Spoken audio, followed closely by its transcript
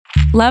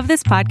Love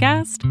this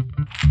podcast?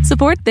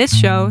 Support this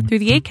show through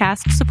the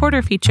Acast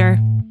supporter feature.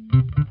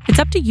 It's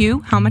up to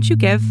you how much you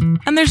give,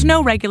 and there's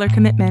no regular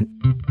commitment.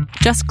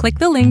 Just click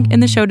the link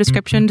in the show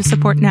description to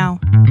support now.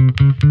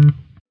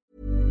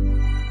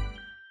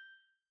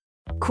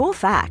 Cool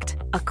fact,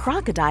 a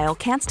crocodile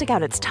can't stick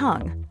out its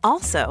tongue.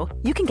 Also,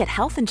 you can get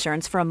health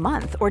insurance for a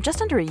month or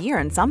just under a year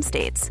in some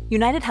states.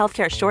 United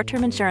Healthcare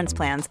short-term insurance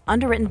plans,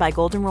 underwritten by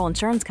Golden Rule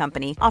Insurance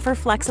Company, offer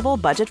flexible,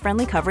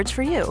 budget-friendly coverage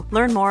for you.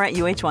 Learn more at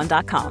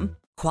uh1.com.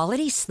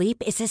 Quality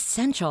sleep is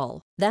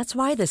essential. That's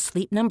why the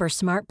Sleep Number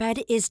Smart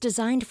Bed is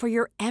designed for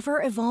your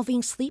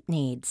ever-evolving sleep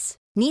needs.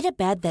 Need a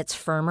bed that's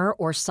firmer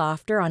or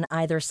softer on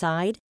either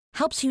side?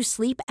 Helps you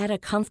sleep at a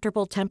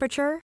comfortable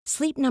temperature?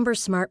 Sleep Number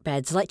Smart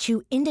Beds let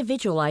you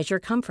individualize your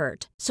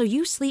comfort, so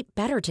you sleep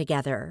better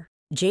together.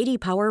 J.D.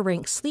 Power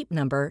ranks Sleep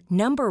Number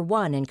number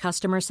 1 in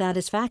customer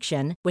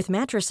satisfaction with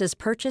mattresses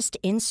purchased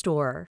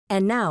in-store.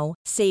 And now,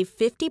 save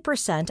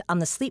 50% on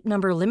the Sleep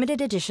Number Limited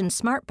Edition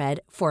Smart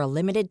Bed for a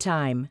limited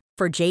time.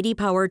 For J.D.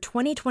 Power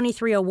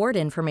 2023 award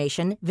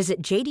information,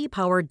 visit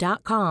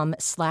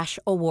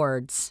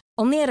jdpower.com/awards.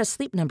 Only at a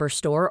Sleep Number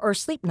store or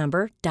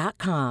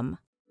sleepnumber.com.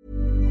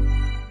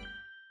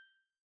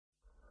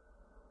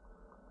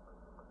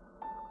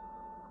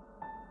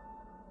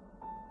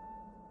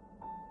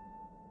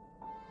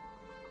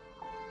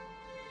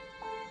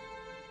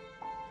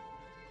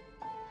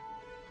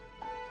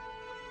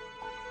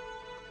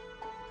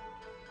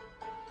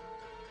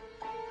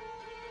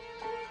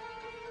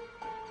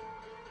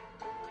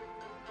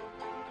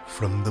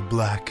 From the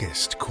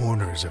blackest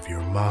corners of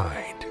your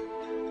mind,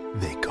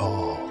 they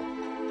call,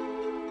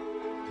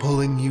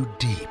 pulling you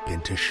deep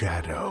into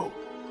shadow,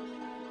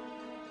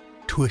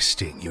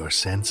 twisting your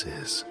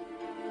senses,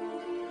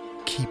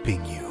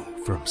 keeping you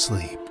from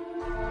sleep.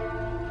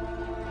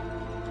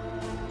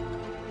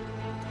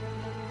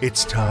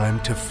 It's time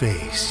to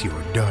face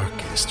your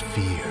darkest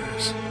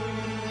fears.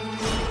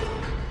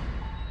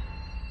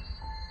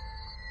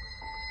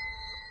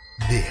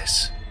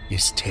 This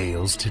is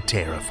Tales to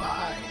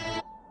Terrify.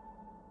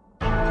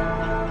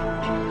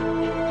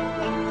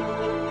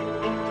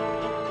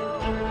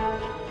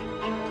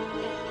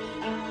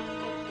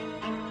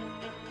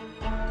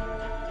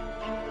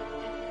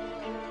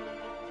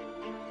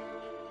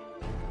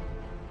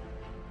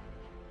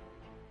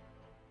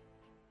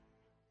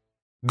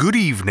 Good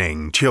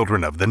evening,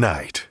 children of the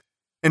night,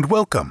 and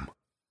welcome.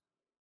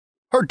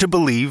 Hard to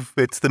believe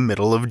it's the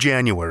middle of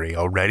January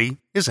already,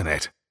 isn't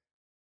it?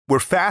 We're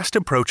fast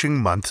approaching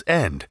month's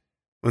end,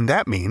 and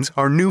that means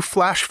our new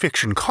flash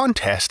fiction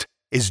contest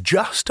is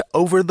just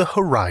over the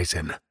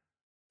horizon.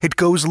 It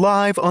goes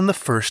live on the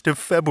 1st of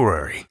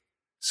February,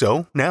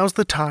 so now's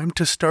the time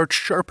to start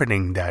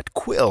sharpening that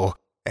quill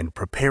and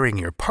preparing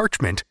your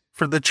parchment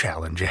for the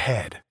challenge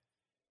ahead.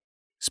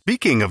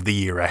 Speaking of the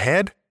year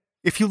ahead,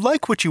 if you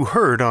like what you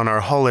heard on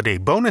our holiday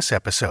bonus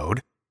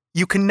episode,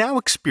 you can now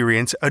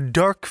experience a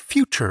dark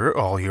future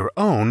all your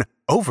own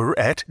over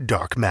at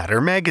Dark Matter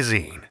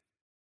magazine.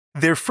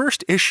 Their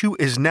first issue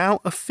is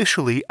now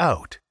officially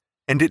out,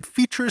 and it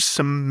features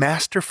some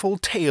masterful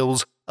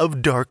tales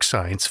of dark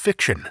science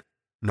fiction,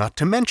 not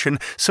to mention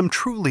some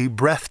truly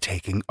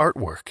breathtaking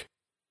artwork.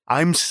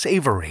 I'm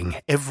savoring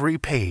every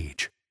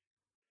page.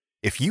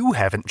 If you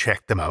haven't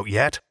checked them out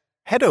yet,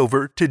 head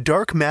over to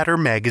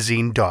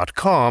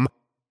darkmattermagazine.com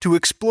to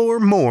explore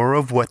more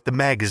of what the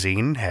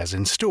magazine has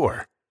in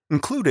store,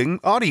 including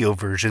audio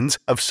versions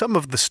of some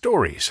of the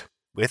stories,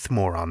 with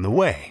more on the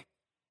way.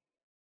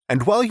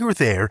 And while you're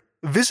there,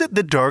 visit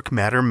the Dark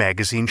Matter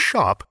magazine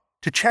shop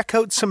to check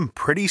out some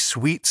pretty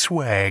sweet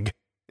swag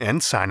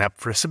and sign up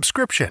for a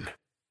subscription.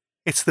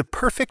 It's the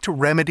perfect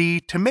remedy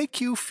to make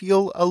you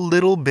feel a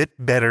little bit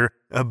better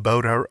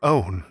about our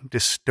own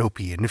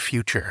dystopian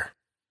future.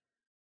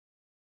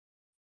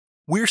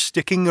 We're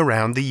sticking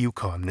around the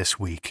Yukon this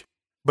week,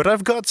 but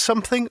I've got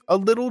something a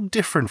little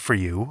different for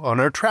you on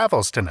our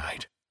travels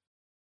tonight.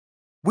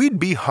 We'd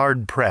be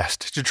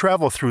hard-pressed to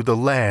travel through the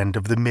land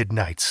of the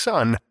midnight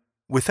sun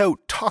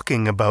without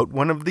talking about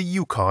one of the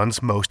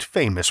Yukon's most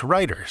famous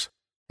writers,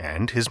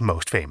 and his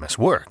most famous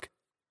work.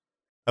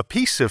 A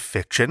piece of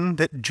fiction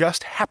that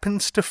just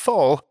happens to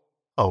fall,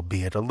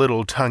 albeit a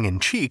little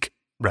tongue-in-cheek,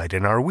 right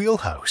in our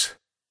wheelhouse.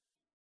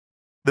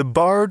 The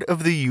Bard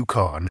of the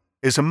Yukon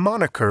is a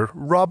moniker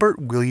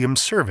Robert William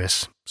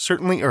Service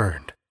certainly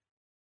earned.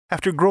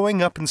 After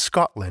growing up in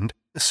Scotland,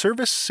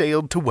 Service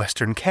sailed to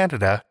Western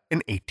Canada in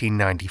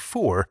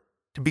 1894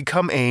 to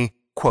become a,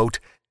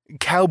 quote,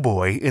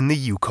 cowboy in the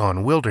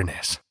Yukon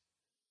wilderness.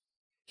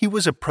 He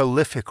was a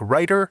prolific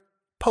writer,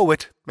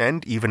 poet,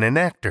 and even an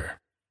actor.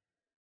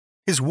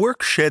 His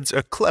work sheds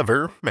a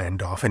clever,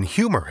 and often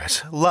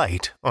humorous,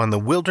 light on the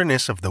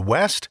wilderness of the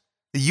West,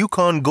 the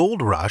Yukon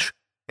Gold Rush,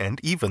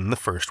 and even the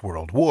First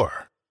World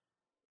War.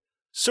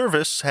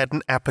 Service had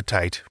an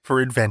appetite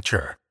for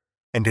adventure,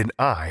 and an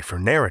eye for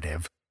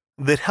narrative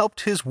that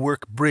helped his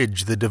work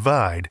bridge the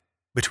divide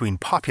between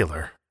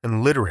popular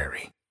and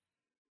literary.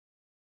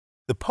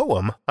 The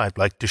poem I'd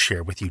like to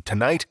share with you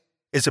tonight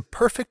is a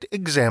perfect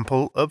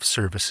example of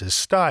Service's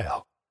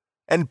style,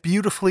 and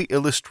beautifully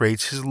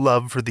illustrates his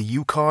love for the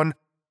Yukon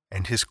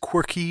and his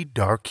quirky,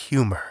 dark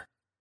humor.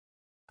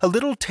 A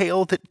little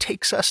tale that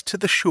takes us to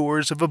the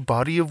shores of a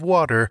body of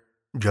water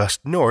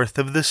just north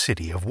of the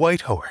city of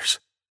Whitehorse,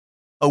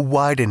 a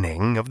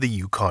widening of the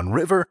Yukon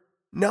River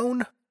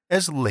known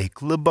as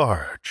Lake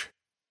Lebarge.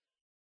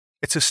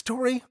 It's a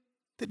story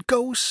that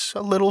goes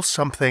a little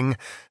something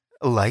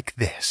like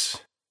this.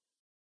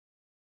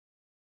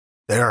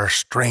 There are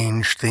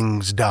strange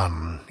things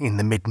done in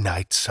the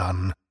midnight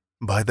sun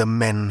by the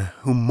men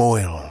who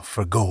moil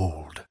for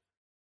gold.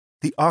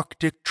 The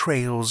Arctic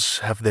trails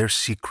have their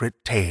secret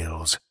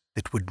tales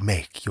that would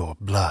make your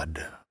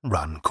blood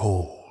run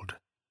cold.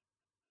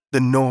 The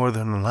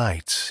northern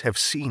lights have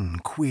seen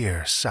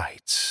queer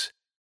sights,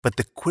 but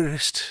the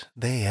queerest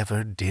they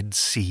ever did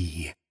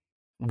see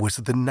was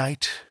the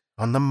night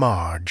on the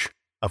marge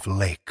of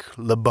Lake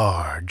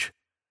Lebarge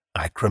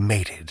I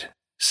cremated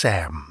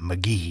Sam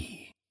McGee.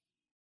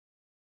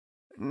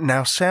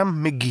 Now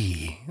Sam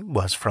McGee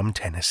was from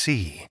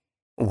Tennessee,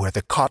 where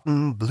the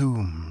cotton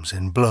blooms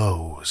and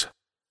blows.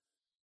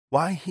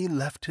 Why he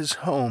left his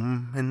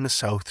home in the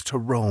south to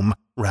roam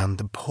round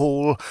the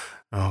pole,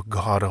 oh,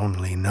 God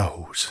only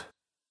knows.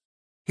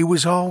 He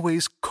was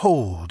always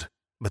cold,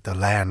 but the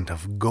land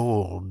of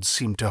gold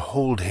seemed to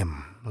hold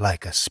him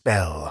like a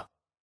spell,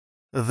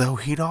 though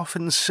he'd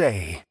often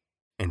say,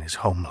 in his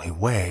homely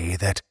way,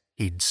 that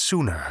he'd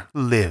sooner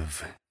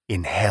live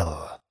in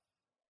hell.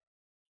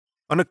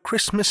 On a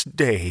Christmas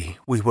day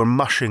we were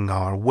mushing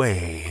our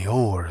way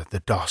o'er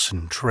the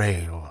Dawson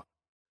Trail.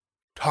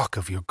 Talk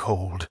of your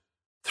cold,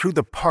 through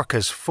the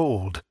parka's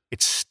fold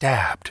it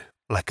stabbed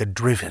like a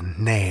driven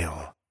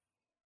nail.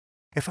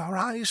 If our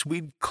eyes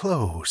we'd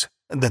close,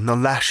 then the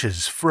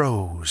lashes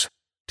froze,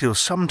 till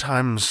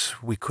sometimes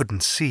we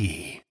couldn't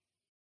see.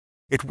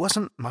 It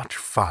wasn't much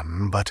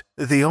fun, but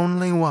the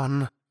only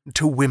one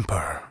to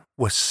whimper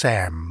was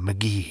Sam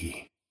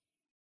McGee.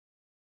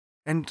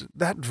 And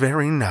that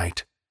very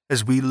night,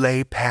 as we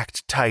lay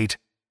packed tight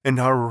in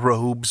our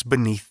robes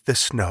beneath the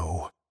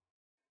snow,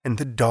 and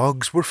the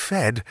dogs were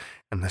fed,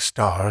 and the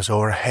stars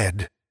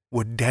o'erhead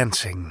were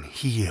dancing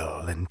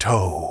heel and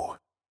toe,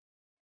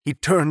 he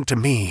turned to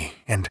me,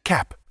 and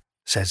 "Cap,"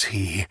 says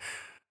he,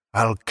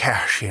 "I'll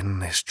cash in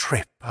this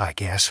trip, I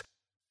guess,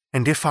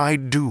 and if I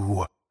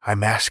do,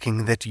 I'm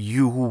asking that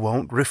you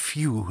won't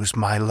refuse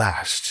my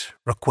last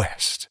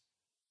request."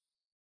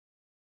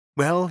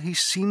 Well, he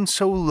seemed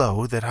so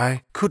low that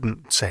I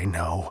couldn't say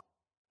no.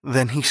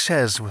 Then he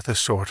says with a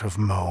sort of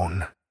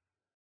moan,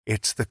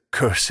 "It's the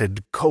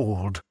cursed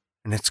cold,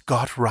 and it's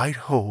got right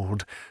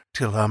hold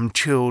till I'm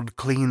chilled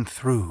clean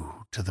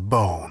through to the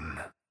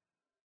bone.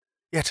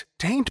 Yet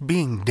 'tain't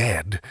being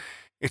dead,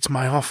 it's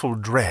my awful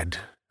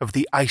dread of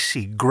the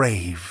icy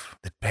grave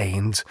that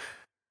pains.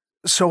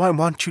 So I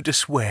want you to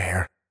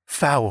swear,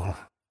 foul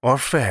or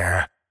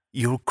fair,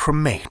 you'll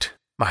cremate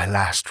my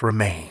last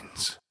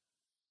remains."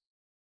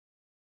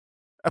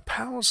 A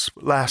pal's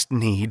last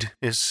need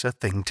is a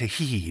thing to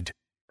heed,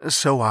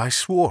 so I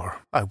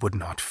swore I would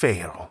not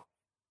fail.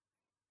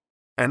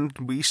 And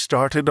we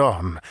started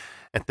on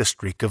at the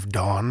streak of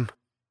dawn,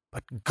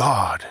 but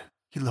God,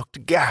 he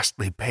looked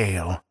ghastly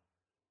pale.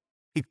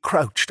 He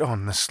crouched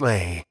on the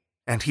sleigh,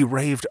 and he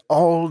raved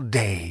all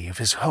day of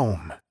his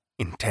home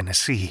in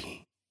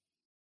Tennessee.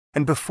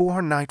 And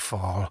before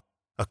nightfall,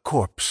 a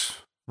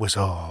corpse was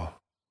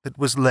all that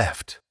was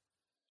left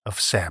of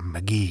Sam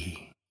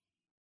McGee.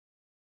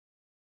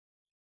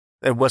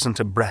 There wasn't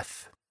a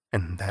breath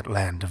in that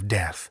land of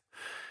death,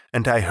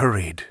 and I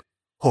hurried,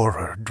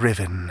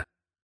 horror-driven,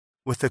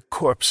 with a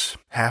corpse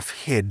half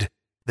hid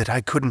that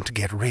I couldn't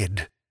get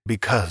rid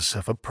because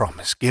of a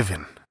promise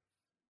given.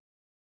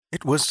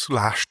 It was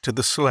lashed to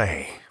the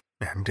sleigh,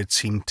 and it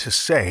seemed to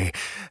say,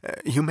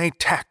 "You may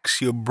tax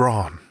your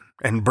brawn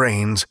and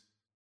brains,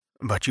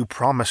 but you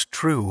promised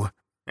true,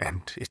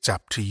 and it's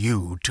up to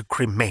you to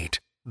cremate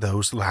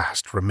those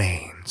last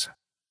remains."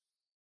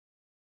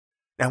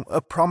 Now,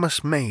 a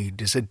promise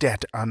made is a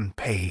debt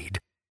unpaid,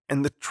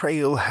 and the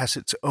trail has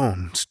its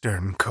own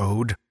stern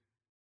code.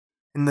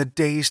 In the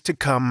days to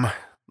come,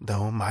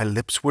 though my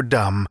lips were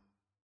dumb,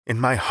 in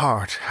my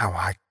heart how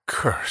I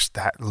cursed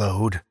that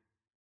load.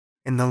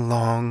 In the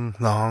long,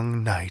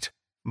 long night,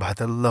 by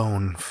the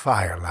lone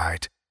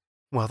firelight,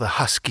 while the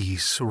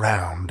huskies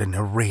round in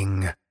a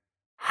ring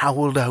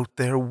howled out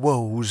their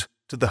woes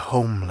to the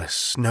homeless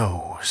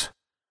snows.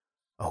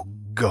 Oh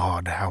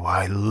God, how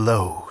I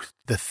loathed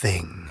the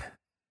thing.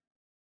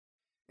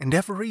 And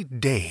every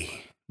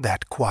day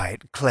that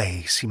quiet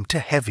clay seemed to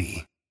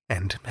heavy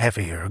and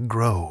heavier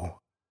grow.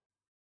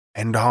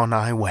 And on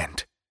I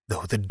went,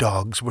 though the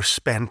dogs were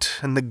spent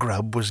and the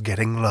grub was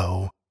getting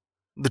low.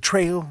 The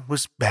trail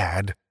was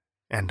bad,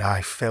 and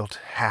I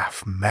felt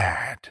half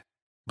mad,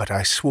 but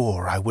I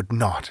swore I would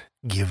not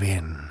give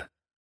in.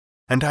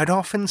 And I'd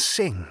often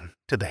sing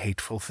to the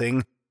hateful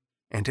thing,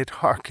 and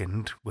it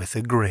hearkened with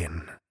a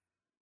grin.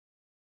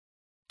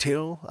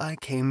 Till I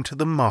came to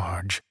the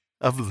marge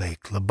of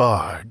Lake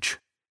Lebarge,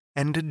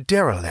 and a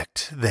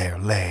derelict there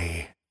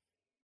lay.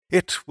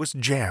 It was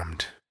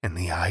jammed in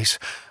the ice,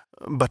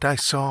 but I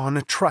saw in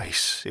a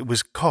trice it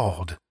was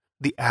called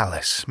the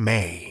Alice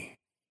May.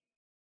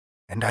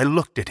 And I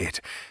looked at it,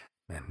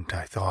 and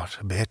I thought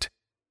a bit,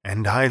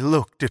 and I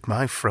looked at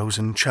my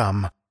frozen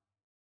chum.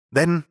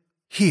 Then,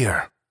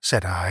 "Here,"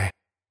 said I,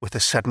 with a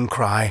sudden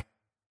cry,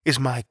 "is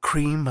my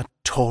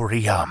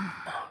crematorium."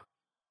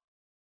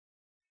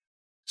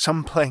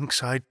 Some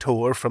planks I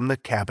tore from the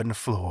cabin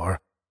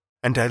floor,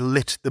 and I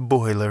lit the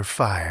boiler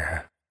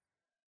fire.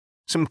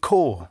 Some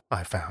coal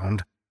I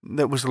found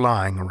that was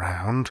lying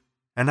around,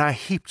 and I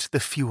heaped the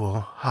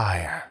fuel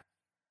higher.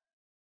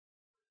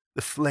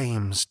 The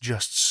flames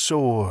just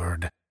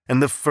soared, and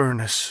the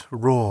furnace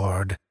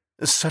roared,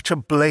 such a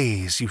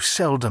blaze you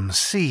seldom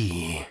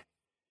see.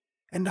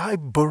 And I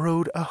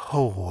burrowed a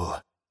hole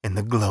in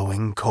the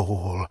glowing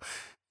coal,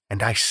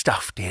 and I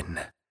stuffed in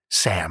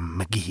Sam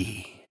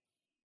McGee.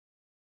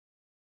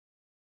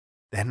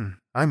 Then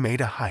I made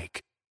a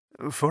hike,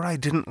 for I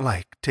didn't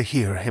like to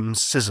hear him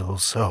sizzle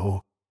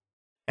so,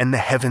 and the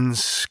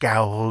heavens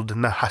scowled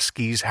and the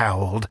huskies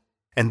howled,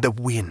 and the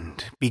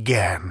wind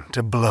began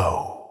to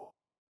blow.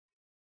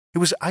 It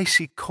was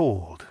icy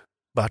cold,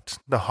 but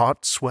the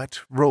hot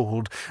sweat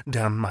rolled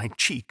down my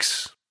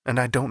cheeks, and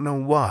I don't know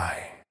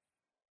why.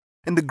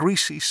 And the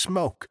greasy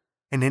smoke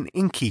in an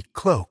inky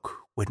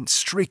cloak went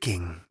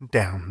streaking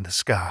down the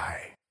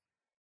sky.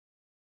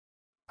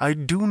 I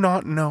do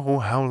not know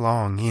how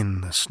long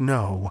in the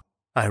snow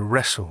I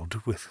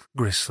wrestled with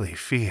grisly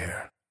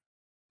fear,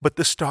 but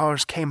the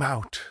stars came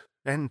out,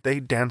 and they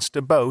danced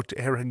about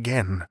ere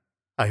again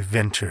I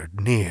ventured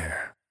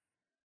near.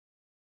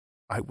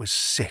 I was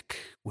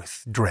sick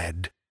with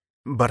dread,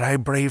 but I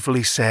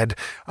bravely said,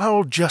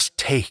 "I'll just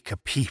take a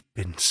peep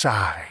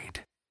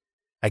inside.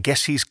 I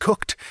guess he's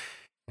cooked,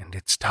 and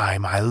it's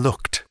time I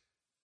looked."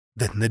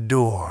 Then the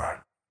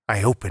door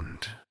I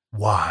opened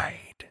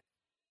wide.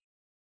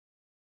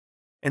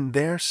 And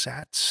there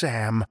sat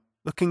Sam,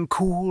 looking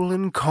cool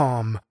and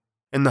calm,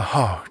 in the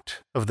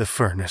heart of the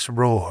furnace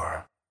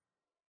roar.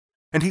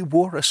 And he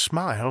wore a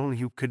smile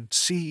you could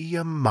see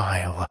a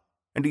mile,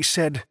 and he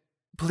said,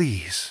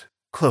 "Please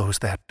close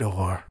that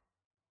door.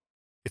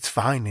 It's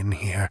fine in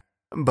here,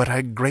 but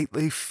I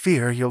greatly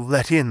fear you'll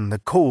let in the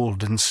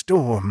cold and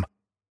storm.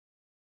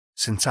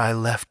 Since I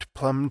left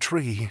Plum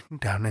Tree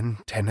down in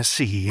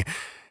Tennessee,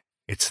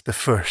 it's the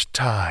first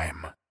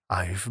time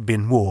I've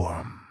been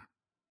warm."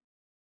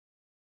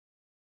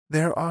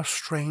 There are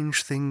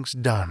strange things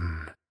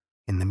done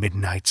in the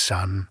midnight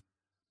sun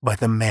by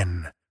the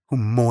men who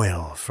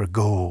moil for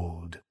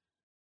gold.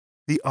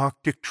 The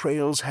Arctic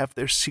trails have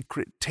their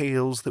secret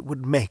tales that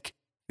would make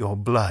your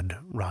blood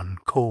run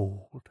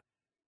cold.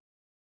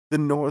 The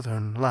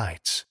northern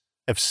lights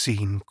have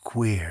seen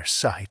queer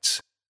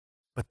sights,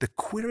 but the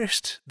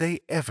queerest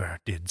they ever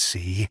did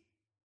see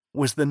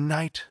was the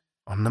night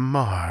on the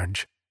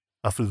marge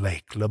of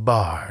Lake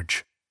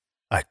LaBarge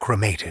I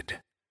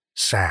cremated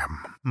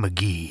Sam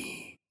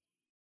McGee.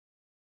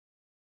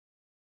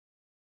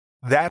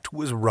 That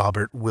was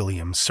Robert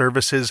Williams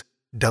Service's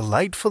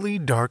delightfully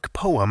dark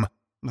poem,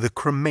 The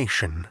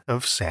Cremation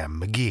of Sam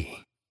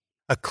McGee,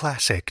 a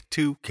classic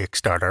to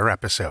kickstart our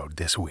episode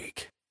this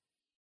week.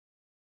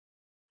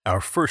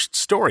 Our first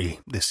story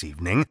this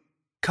evening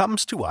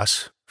comes to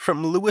us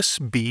from Louis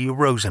B.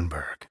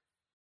 Rosenberg.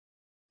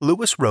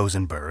 Louis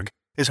Rosenberg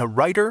is a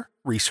writer,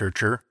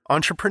 researcher,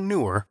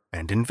 entrepreneur,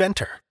 and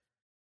inventor.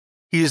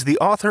 He is the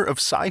author of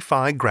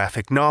sci-fi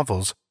graphic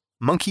novels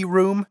Monkey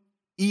Room,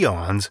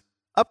 Eons,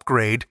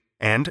 Upgrade,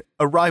 and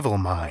Arrival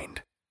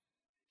Mind.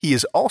 He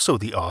is also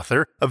the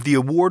author of the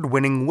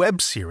award-winning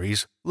web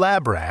series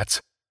Lab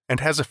Rats and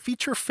has a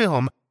feature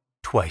film,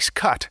 Twice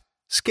Cut,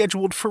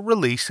 scheduled for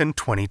release in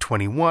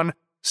 2021,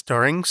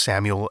 starring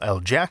Samuel L.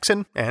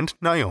 Jackson and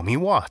Naomi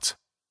Watts.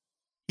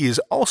 He is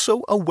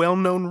also a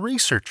well-known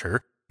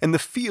researcher in the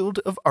field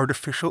of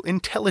artificial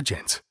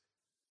intelligence,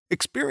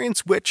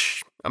 experience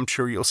which, I'm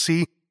sure you'll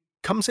see,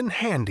 comes in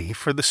handy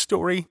for the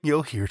story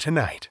you'll hear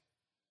tonight.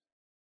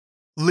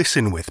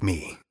 Listen with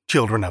me,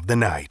 children of the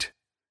night,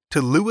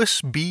 to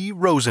Louis B.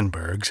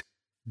 Rosenberg's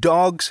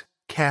Dogs,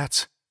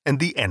 Cats, and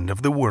the End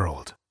of the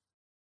World.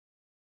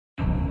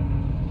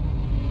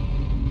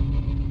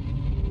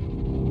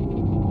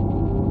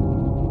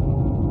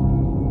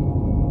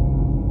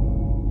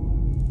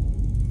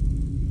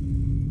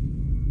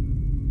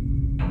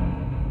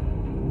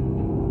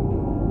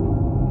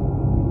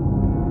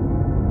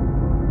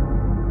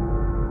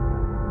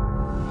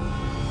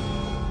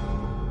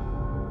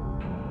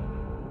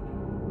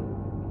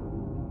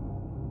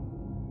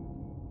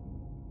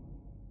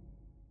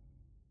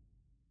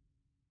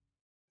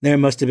 There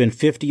must have been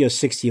 50 or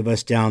 60 of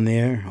us down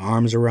there,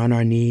 arms around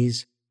our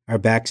knees, our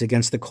backs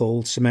against the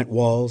cold cement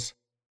walls,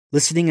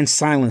 listening in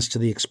silence to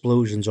the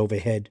explosions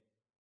overhead.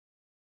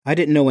 I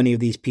didn't know any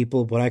of these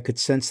people, but I could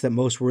sense that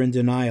most were in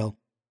denial,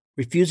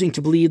 refusing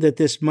to believe that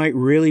this might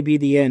really be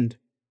the end.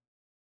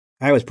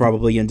 I was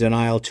probably in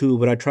denial too,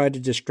 but I tried to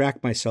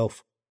distract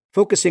myself,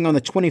 focusing on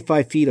the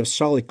 25 feet of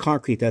solid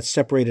concrete that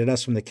separated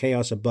us from the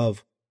chaos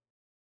above.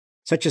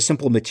 Such a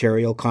simple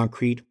material,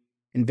 concrete,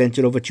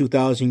 invented over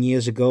 2,000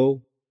 years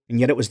ago, and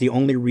yet it was the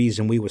only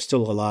reason we were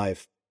still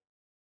alive.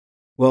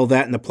 Well,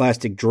 that and the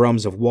plastic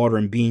drums of water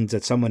and beans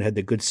that someone had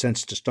the good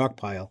sense to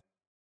stockpile.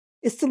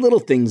 It's the little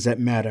things that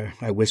matter,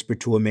 I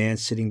whispered to a man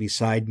sitting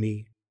beside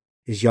me,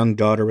 his young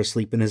daughter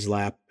asleep in his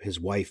lap, his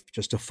wife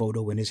just a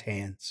photo in his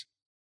hands.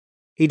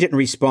 He didn't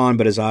respond,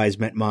 but his eyes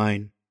met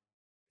mine.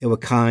 They were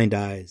kind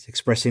eyes,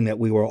 expressing that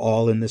we were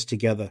all in this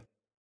together.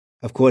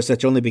 Of course,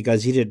 that's only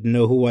because he didn't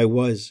know who I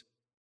was.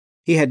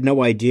 He had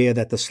no idea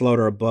that the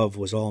slaughter above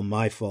was all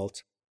my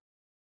fault.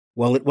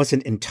 Well, it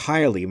wasn't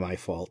entirely my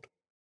fault,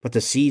 but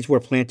the seeds were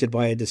planted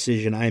by a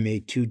decision I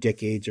made 2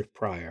 decades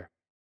prior.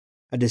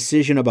 A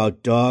decision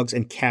about dogs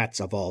and cats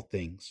of all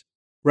things.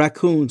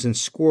 Raccoons and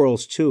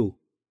squirrels, too.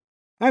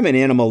 I'm an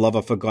animal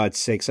lover, for God's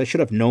sakes. I should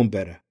have known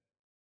better.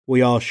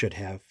 We all should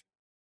have.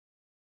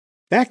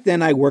 Back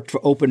then, I worked for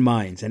Open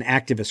Minds, an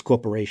activist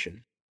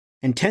corporation,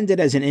 intended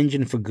as an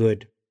engine for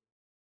good.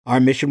 Our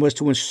mission was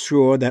to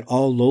ensure that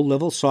all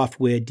low-level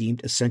software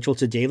deemed essential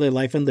to daily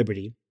life and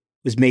liberty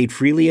was made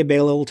freely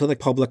available to the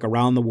public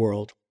around the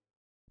world,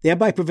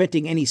 thereby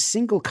preventing any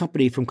single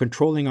company from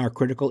controlling our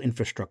critical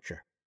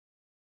infrastructure.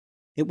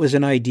 It was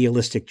an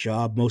idealistic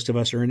job, most of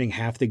us earning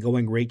half the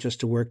going rate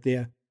just to work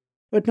there,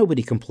 but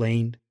nobody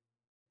complained.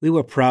 We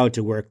were proud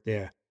to work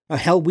there.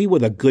 Hell, we were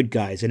the good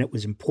guys, and it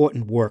was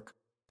important work,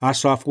 our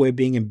software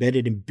being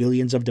embedded in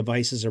billions of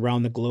devices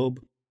around the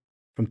globe,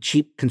 from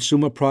cheap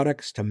consumer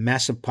products to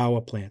massive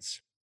power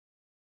plants.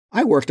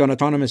 I worked on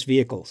autonomous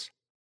vehicles.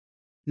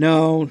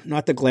 No,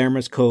 not the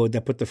glamorous code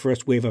that put the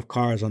first wave of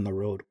cars on the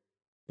road,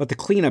 but the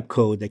cleanup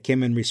code that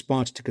came in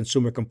response to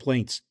consumer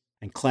complaints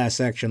and class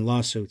action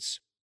lawsuits.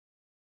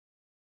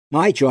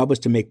 My job was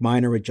to make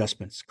minor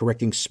adjustments,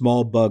 correcting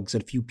small bugs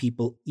that few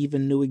people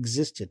even knew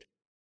existed.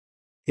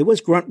 It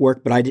was grunt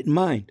work, but I didn't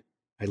mind.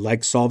 I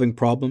liked solving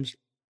problems,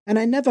 and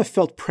I never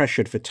felt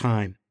pressured for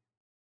time.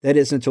 That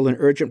is, until an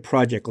urgent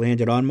project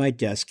landed on my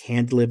desk,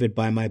 hand-delivered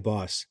by my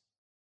boss.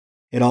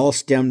 It all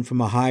stemmed from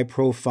a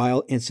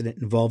high-profile incident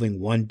involving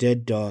 1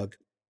 dead dog,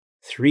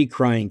 3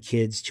 crying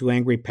kids, 2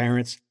 angry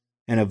parents,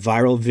 and a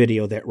viral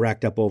video that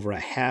racked up over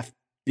 500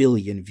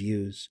 million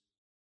views.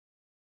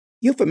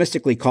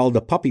 Euphemistically called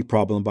a puppy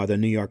problem by the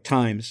New York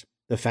Times,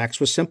 the facts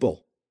were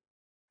simple.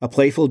 A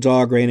playful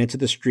dog ran into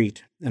the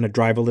street, and a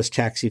driverless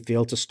taxi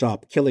failed to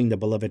stop, killing the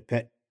beloved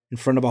pet in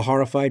front of a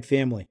horrified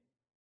family.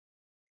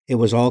 It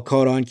was all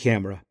caught on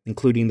camera,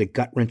 including the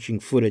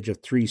gut-wrenching footage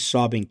of 3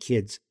 sobbing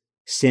kids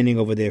standing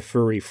over their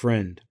furry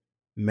friend,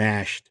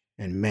 mashed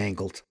and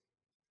mangled.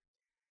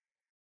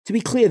 To be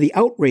clear, the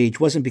outrage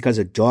wasn't because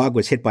a dog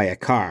was hit by a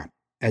car,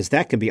 as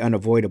that can be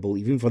unavoidable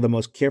even for the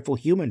most careful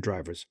human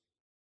drivers.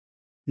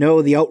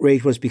 No, the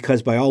outrage was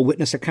because, by all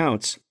witness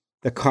accounts,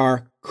 the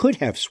car could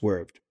have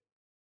swerved.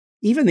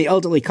 Even the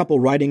elderly couple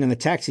riding in the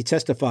taxi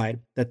testified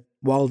that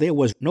while there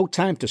was no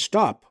time to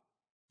stop,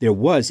 there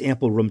was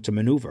ample room to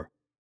maneuver.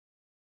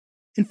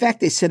 In fact,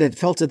 they said it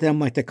felt to them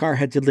like the car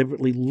had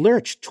deliberately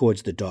lurched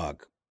towards the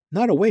dog,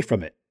 not away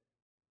from it.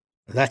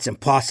 That's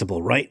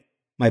impossible, right?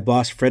 My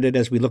boss fretted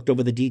as we looked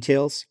over the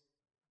details.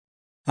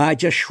 I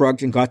just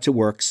shrugged and got to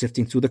work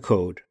sifting through the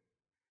code.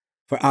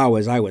 For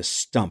hours I was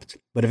stumped,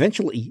 but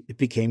eventually it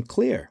became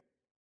clear.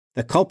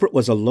 The culprit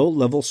was a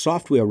low-level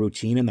software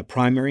routine in the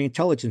primary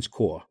intelligence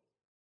core.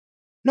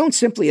 Known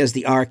simply as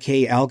the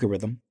RK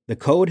algorithm, the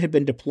code had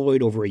been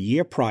deployed over a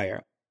year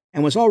prior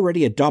and was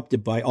already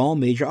adopted by all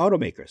major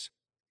automakers.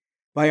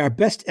 By our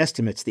best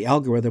estimates, the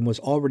algorithm was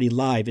already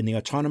live in the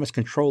autonomous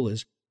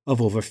controllers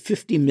of over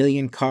 50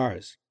 million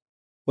cars,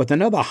 with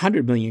another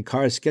 100 million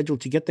cars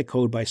scheduled to get the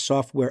code by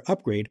software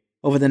upgrade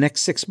over the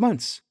next 6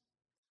 months.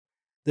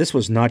 This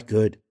was not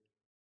good.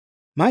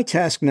 My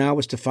task now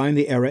was to find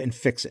the error and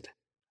fix it.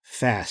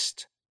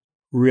 Fast.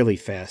 Really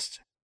fast.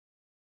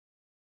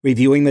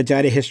 Reviewing the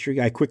data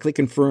history, I quickly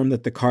confirmed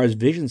that the car's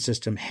vision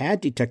system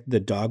had detected the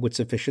dog with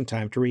sufficient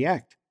time to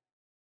react.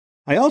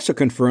 I also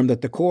confirmed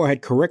that the core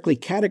had correctly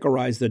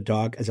categorized the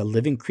dog as a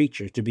living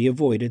creature to be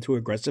avoided through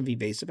aggressive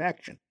evasive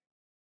action.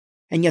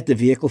 And yet the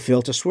vehicle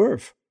failed to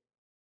swerve.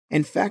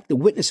 In fact, the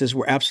witnesses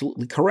were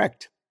absolutely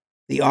correct.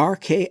 The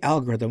RK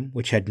algorithm,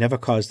 which had never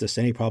caused us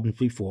any problems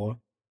before,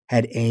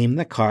 had aimed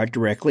the car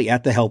directly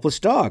at the helpless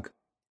dog.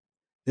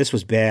 This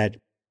was bad,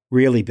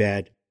 really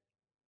bad.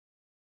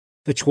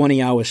 For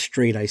 20 hours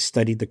straight, I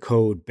studied the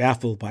code,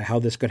 baffled by how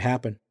this could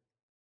happen.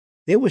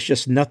 There was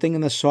just nothing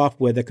in the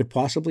software that could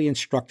possibly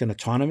instruct an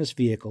autonomous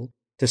vehicle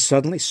to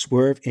suddenly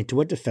swerve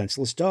into a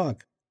defenseless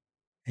dog.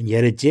 And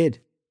yet it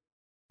did.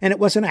 And it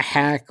wasn't a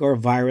hack or a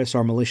virus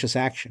or malicious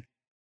action.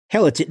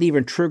 Hell, it didn't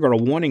even trigger a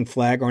warning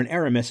flag or an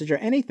error message or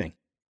anything.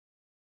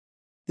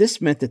 This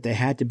meant that there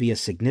had to be a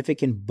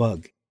significant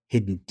bug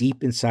hidden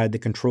deep inside the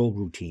control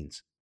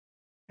routines.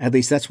 At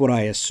least that's what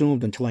I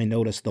assumed until I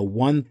noticed the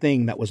one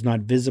thing that was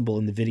not visible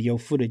in the video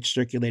footage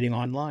circulating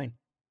online.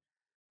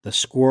 The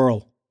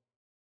squirrel.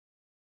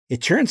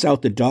 It turns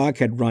out the dog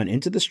had run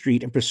into the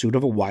street in pursuit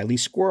of a wily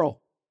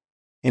squirrel.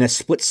 In a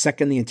split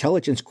second, the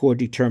intelligence core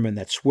determined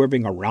that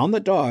swerving around the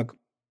dog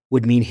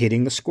would mean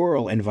hitting the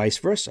squirrel and vice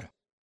versa.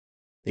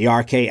 The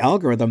RK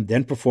algorithm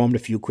then performed a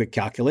few quick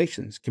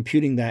calculations,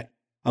 computing that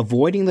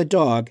avoiding the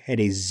dog had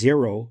a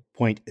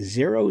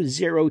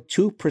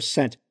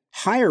 0.002%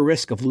 higher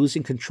risk of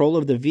losing control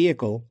of the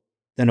vehicle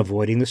than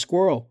avoiding the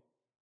squirrel,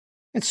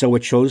 and so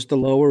it chose the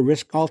lower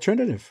risk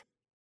alternative.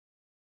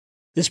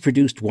 This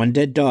produced one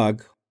dead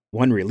dog,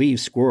 one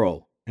relieved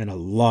squirrel, and a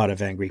lot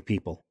of angry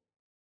people.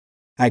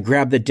 I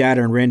grabbed the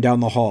data and ran down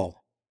the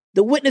hall.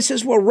 The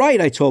witnesses were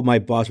right, I told my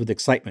boss with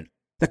excitement.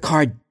 The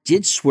car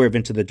did swerve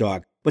into the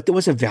dog, but there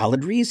was a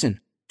valid reason: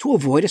 to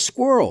avoid a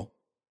squirrel.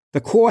 The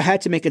Corps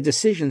had to make a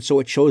decision, so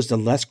it chose the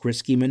less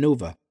risky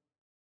maneuver.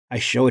 I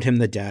showed him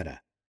the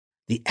data.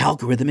 The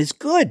algorithm is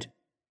good.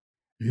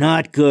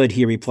 Not good,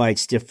 he replied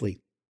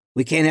stiffly.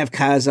 We can't have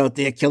cars out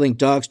there killing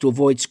dogs to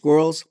avoid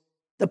squirrels.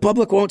 The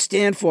public won't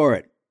stand for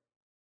it.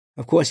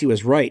 Of course, he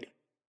was right.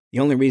 The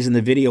only reason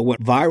the video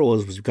went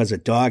viral was because a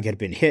dog had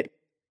been hit,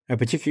 a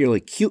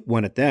particularly cute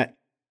one at that.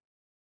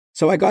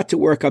 So I got to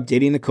work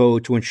updating the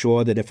code to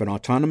ensure that if an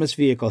autonomous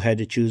vehicle had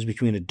to choose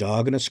between a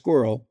dog and a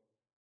squirrel,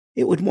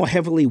 it would more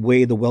heavily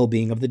weigh the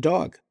well-being of the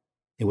dog.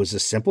 It was a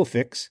simple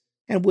fix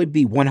and would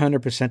be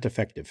 100%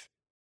 effective.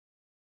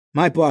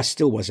 My boss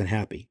still wasn't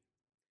happy.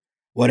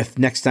 What if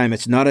next time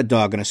it's not a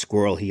dog and a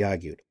squirrel, he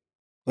argued.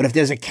 What if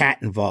there's a cat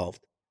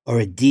involved, or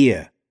a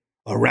deer,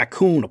 a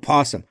raccoon, a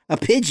possum, a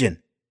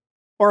pigeon,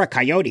 or a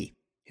coyote,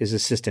 his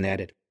assistant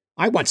added.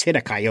 I once hit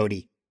a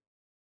coyote.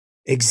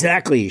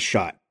 Exactly, he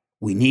shot.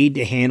 We need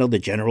to handle the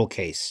general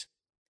case.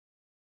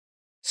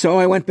 So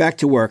I went back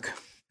to work.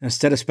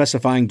 Instead of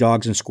specifying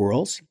dogs and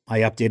squirrels,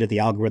 I updated the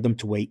algorithm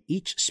to weigh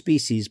each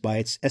species by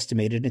its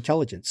estimated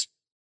intelligence.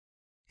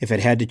 If it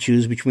had to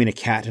choose between a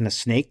cat and a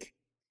snake,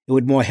 it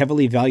would more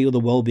heavily value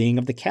the well-being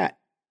of the cat.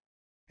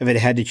 If it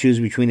had to choose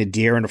between a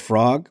deer and a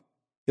frog,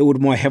 it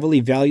would more heavily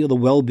value the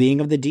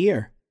well-being of the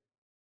deer.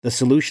 The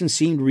solution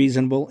seemed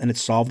reasonable and it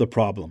solved the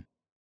problem.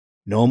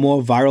 No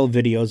more viral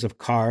videos of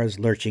cars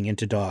lurching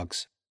into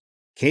dogs.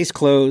 Case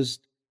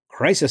closed,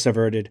 crisis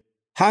averted,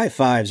 high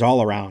fives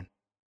all around.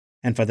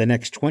 And for the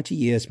next 20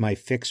 years, my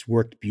fix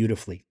worked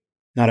beautifully.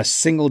 Not a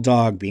single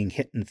dog being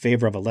hit in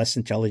favor of a less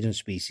intelligent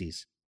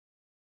species.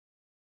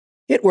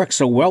 It worked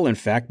so well, in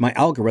fact, my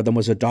algorithm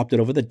was adopted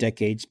over the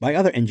decades by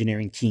other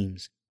engineering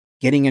teams,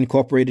 getting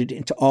incorporated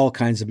into all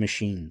kinds of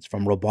machines,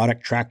 from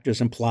robotic tractors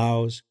and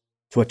plows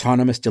to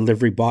autonomous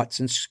delivery bots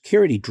and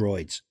security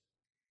droids.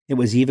 It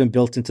was even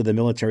built into the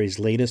military's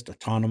latest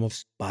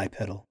autonomous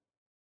bipedal.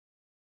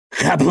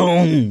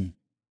 Kaboom!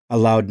 A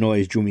loud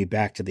noise drew me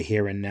back to the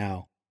here and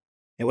now.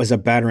 It was a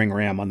battering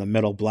ram on the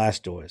metal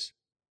blast doors.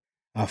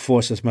 Our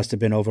forces must have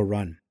been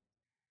overrun.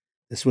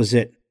 This was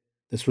it.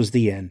 This was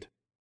the end.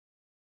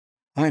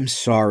 I'm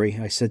sorry,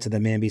 I said to the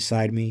man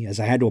beside me, as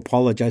I had to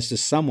apologize to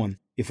someone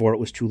before it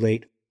was too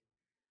late.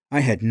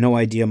 I had no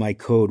idea my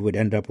code would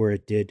end up where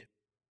it did.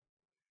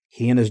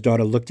 He and his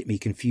daughter looked at me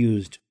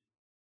confused.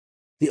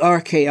 The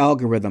RK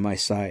algorithm, I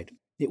sighed.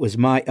 It was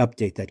my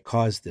update that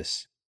caused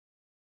this.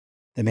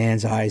 The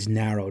man's eyes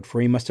narrowed,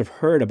 for he must have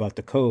heard about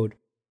the code.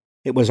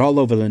 It was all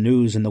over the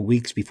news in the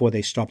weeks before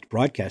they stopped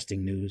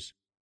broadcasting news.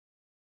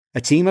 A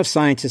team of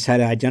scientists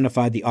had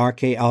identified the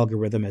RK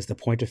algorithm as the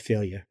point of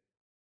failure,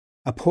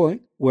 a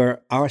point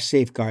where our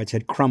safeguards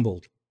had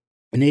crumbled,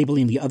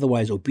 enabling the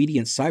otherwise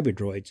obedient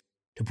cyberdroids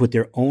to put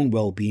their own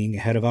well-being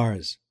ahead of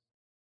ours.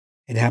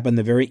 It happened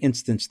the very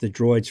instant the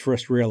droids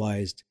first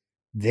realized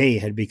they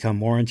had become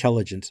more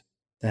intelligent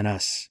than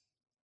us.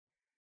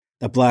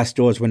 The blast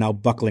doors were now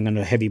buckling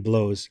under heavy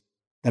blows.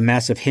 The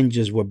massive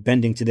hinges were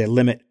bending to their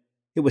limit.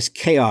 It was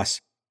chaos,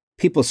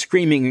 people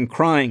screaming and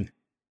crying,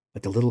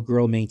 but the little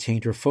girl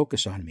maintained her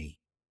focus on me.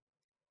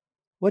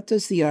 What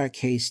does the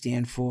RK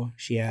stand for?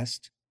 She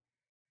asked.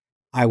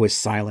 I was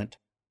silent,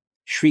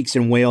 shrieks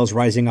and wails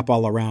rising up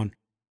all around.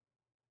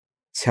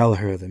 Tell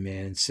her, the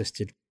man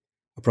insisted,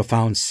 a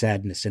profound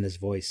sadness in his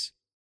voice.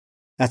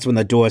 That's when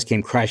the doors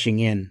came crashing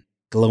in,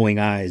 glowing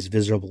eyes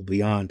visible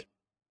beyond.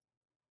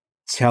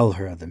 Tell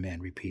her, the man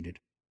repeated.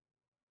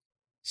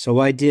 So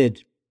I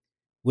did,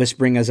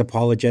 whispering as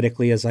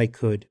apologetically as I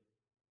could.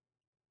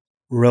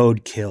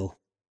 Roadkill.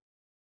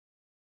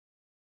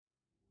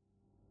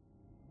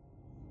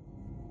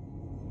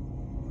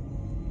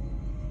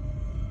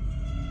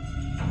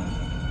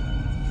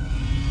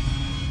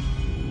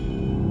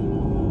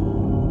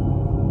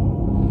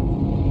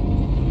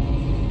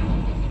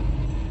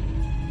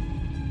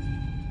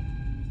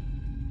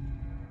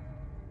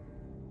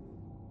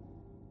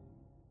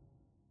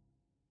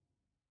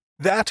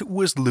 That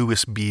was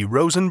Louis B.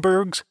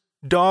 Rosenberg's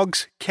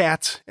Dogs,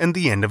 Cats, and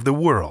the End of the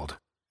World,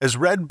 as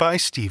read by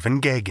Stephen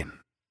Gagin.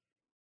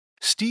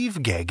 Steve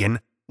Gagin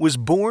was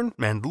born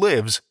and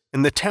lives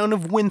in the town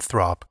of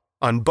Winthrop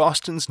on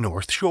Boston's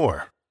North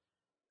Shore.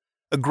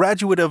 A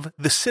graduate of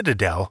the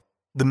Citadel,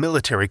 the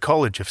military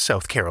college of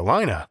South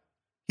Carolina,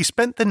 he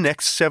spent the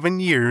next 7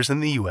 years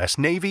in the U.S.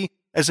 Navy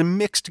as a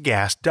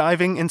mixed-gas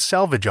diving and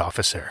salvage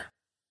officer.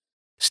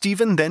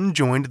 Stephen then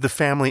joined the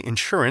family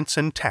insurance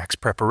and tax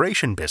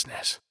preparation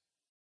business.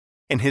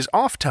 In his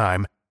off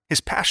time,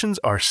 his passions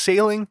are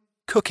sailing,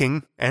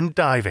 cooking, and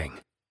diving.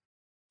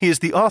 He is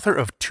the author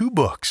of 2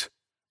 books,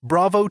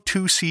 Bravo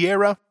 2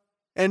 Sierra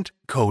and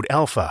Code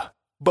Alpha,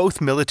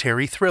 both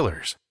military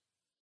thrillers.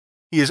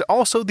 He is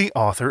also the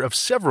author of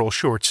several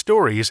short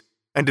stories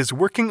and is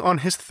working on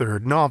his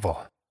third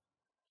novel.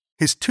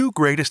 His two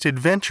greatest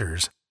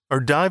adventures are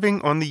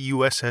diving on the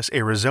USS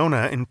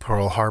Arizona in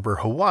Pearl Harbor,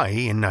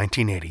 Hawaii in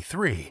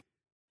 1983,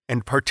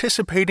 and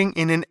participating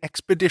in an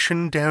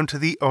expedition down to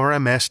the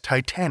RMS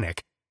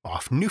Titanic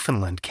off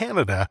Newfoundland,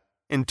 Canada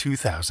in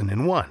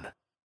 2001.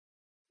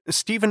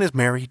 Stephen is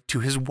married to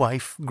his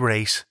wife,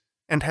 Grace,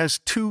 and has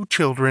two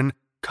children,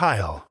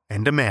 Kyle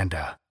and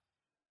Amanda.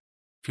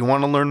 If you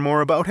want to learn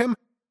more about him,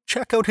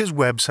 check out his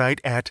website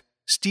at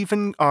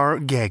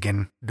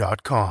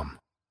stephenrgagan.com.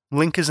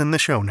 Link is in the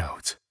show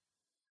notes.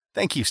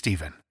 Thank you,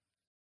 Stephen.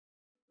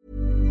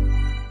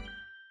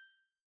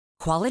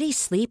 Quality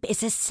sleep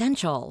is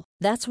essential.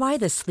 That's why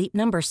the Sleep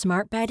Number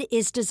Smart Bed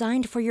is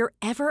designed for your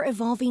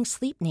ever-evolving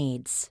sleep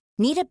needs.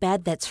 Need a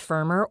bed that's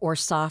firmer or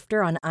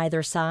softer on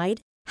either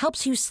side?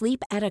 Helps you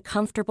sleep at a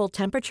comfortable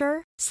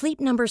temperature?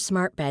 Sleep Number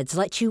Smart Beds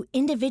let you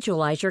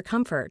individualize your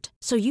comfort,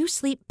 so you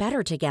sleep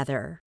better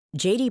together.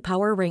 J.D.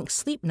 Power ranks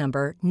Sleep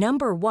Number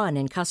number 1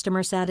 in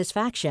customer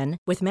satisfaction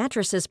with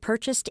mattresses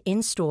purchased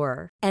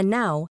in-store. And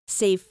now,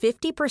 save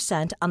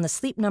 50% on the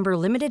Sleep Number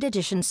Limited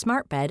Edition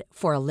Smart Bed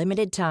for a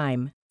limited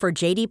time. For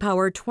J.D.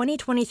 Power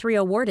 2023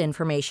 award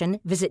information,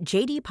 visit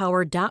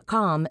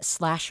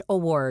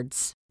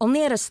jdpower.com/awards.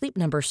 Only at a Sleep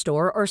Number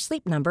store or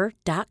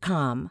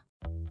sleepnumber.com.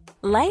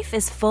 Life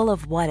is full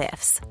of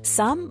what-ifs.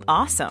 Some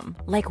awesome,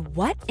 like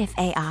what if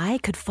AI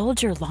could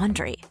fold your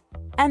laundry?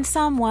 And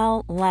some,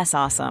 well, less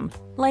awesome,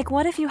 like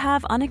what if you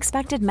have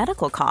unexpected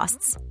medical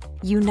costs?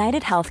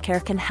 United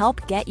Healthcare can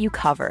help get you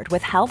covered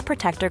with Health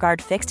Protector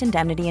Guard fixed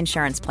indemnity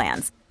insurance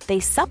plans. They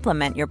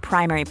supplement your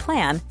primary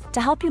plan to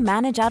help you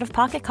manage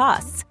out-of-pocket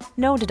costs.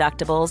 No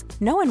deductibles,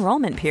 no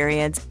enrollment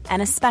periods, and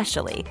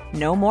especially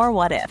no more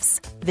what-ifs.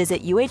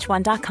 Visit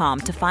uh1.com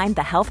to find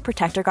the Health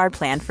Protector Guard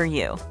plan for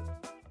you.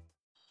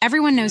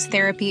 Everyone knows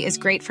therapy is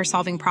great for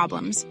solving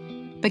problems,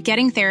 but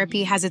getting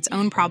therapy has its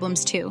own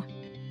problems too,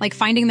 like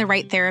finding the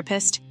right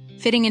therapist,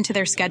 fitting into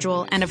their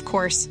schedule, and of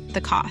course,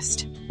 the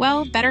cost.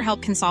 Well,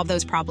 BetterHelp can solve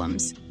those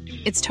problems.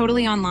 It's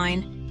totally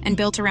online and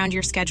built around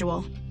your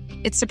schedule.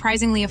 It's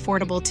surprisingly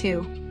affordable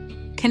too.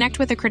 Connect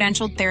with a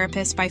credentialed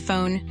therapist by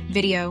phone,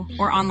 video,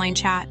 or online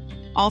chat,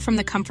 all from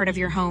the comfort of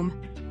your home.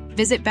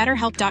 Visit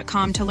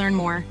BetterHelp.com to learn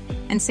more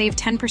and save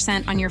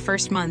 10% on your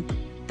first month.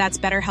 That's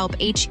BetterHelp,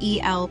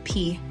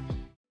 H-E-L-P.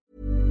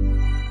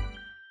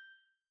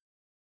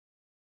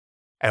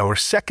 Our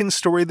second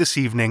story this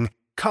evening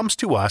comes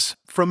to us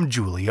from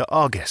Julia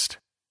August.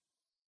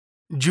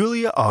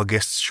 Julia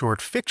August's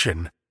short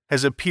fiction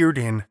has appeared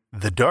in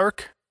The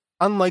Dark,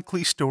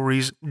 Unlikely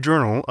Stories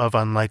Journal of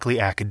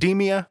Unlikely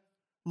Academia,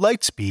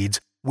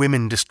 Lightspeed's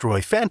Women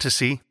Destroy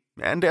Fantasy,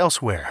 and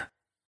elsewhere.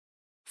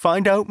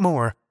 Find out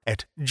more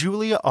at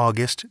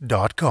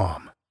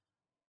juliaaugust.com.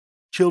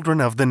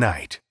 Children of the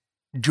Night,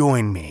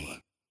 join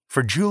me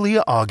for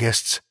Julia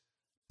August's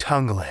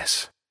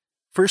Tongueless,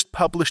 first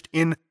published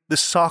in The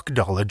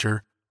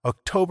Sockdolager,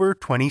 October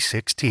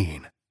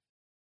 2016.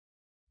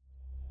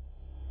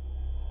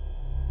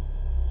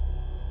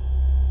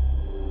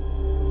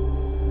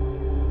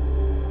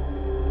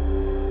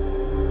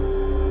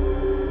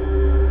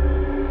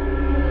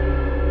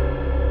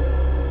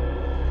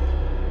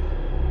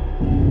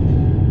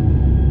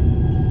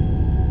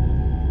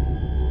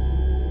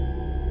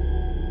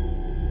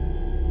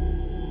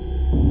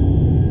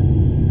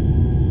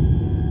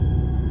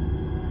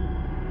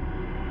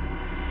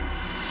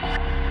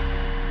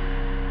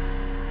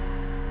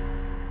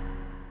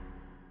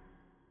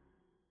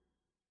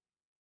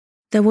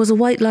 There was a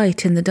white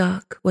light in the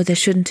dark where there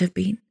shouldn't have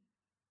been.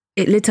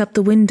 It lit up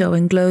the window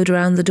and glowed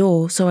around the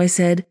door, so I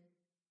said,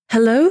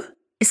 "Hello?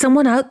 Is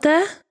someone out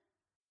there?"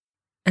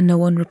 And no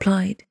one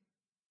replied.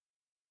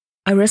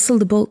 I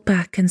wrestled the bolt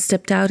back and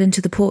stepped out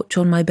into the porch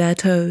on my bare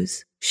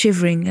toes,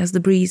 shivering as the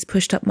breeze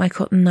pushed up my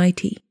cotton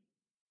nightie.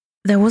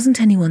 There wasn't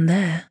anyone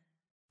there.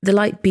 The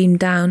light beamed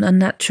down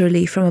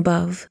unnaturally from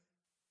above.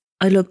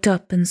 I looked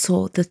up and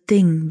saw the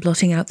thing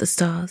blotting out the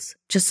stars,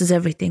 just as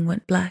everything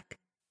went black.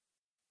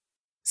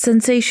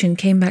 Sensation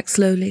came back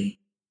slowly.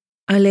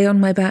 I lay on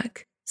my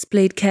back,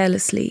 splayed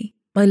carelessly,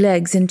 my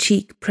legs and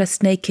cheek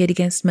pressed naked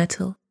against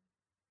metal.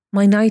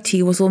 My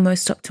nightie was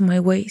almost up to my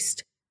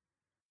waist.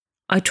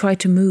 I tried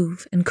to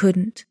move and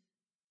couldn't.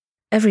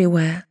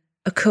 Everywhere,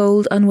 a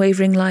cold,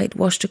 unwavering light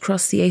washed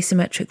across the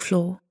asymmetric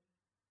floor.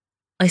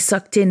 I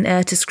sucked in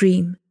air to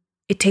scream.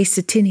 It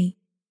tasted tinny.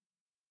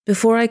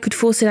 Before I could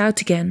force it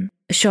out again,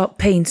 a sharp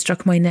pain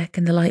struck my neck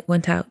and the light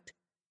went out.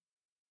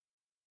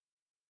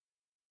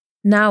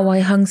 Now I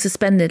hung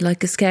suspended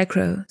like a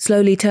scarecrow,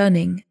 slowly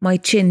turning, my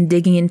chin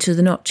digging into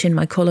the notch in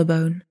my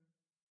collarbone.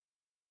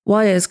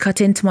 Wires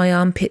cut into my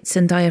armpits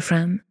and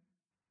diaphragm.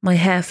 My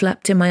hair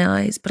flapped in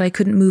my eyes, but I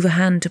couldn't move a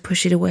hand to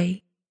push it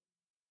away.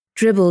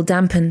 Dribble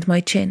dampened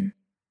my chin.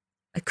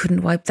 I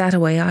couldn't wipe that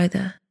away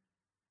either.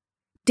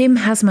 Dim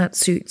hazmat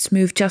suits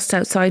moved just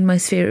outside my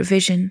sphere of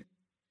vision.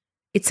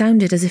 It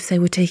sounded as if they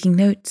were taking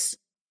notes.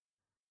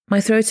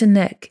 My throat and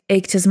neck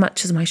ached as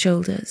much as my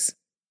shoulders.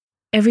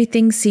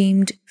 Everything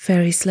seemed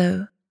very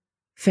slow,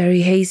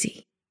 very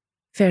hazy,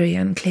 very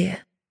unclear.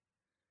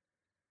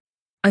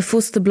 I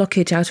forced the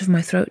blockage out of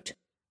my throat.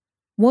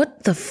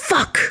 What the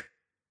fuck?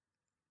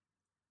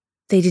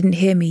 They didn't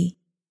hear me.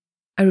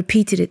 I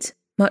repeated it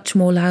much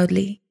more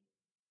loudly.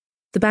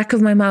 The back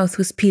of my mouth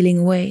was peeling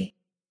away.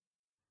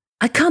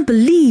 I can't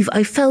believe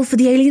I fell for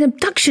the alien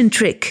abduction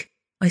trick,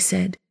 I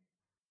said.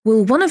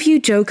 Will one of you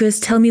jokers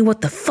tell me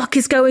what the fuck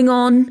is going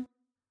on?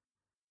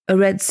 A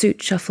red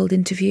suit shuffled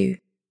into view.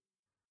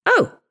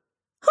 Oh,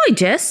 hi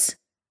Jess.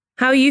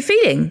 How are you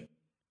feeling?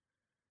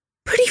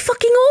 Pretty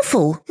fucking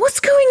awful. What's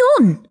going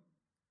on?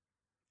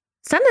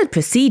 Standard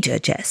procedure,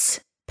 Jess,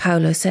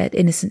 Paolo said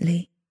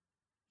innocently.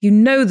 You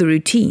know the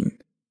routine.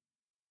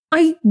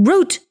 I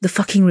wrote the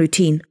fucking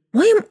routine.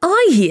 Why am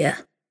I here?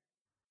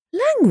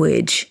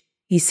 Language,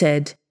 he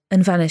said,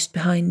 and vanished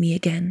behind me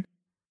again.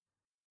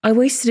 I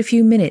wasted a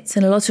few minutes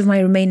and a lot of my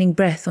remaining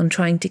breath on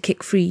trying to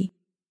kick free.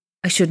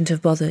 I shouldn't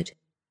have bothered.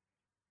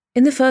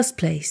 In the first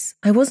place,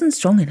 I wasn't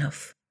strong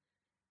enough.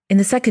 In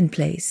the second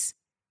place,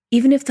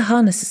 even if the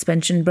harness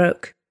suspension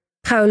broke,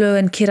 Paolo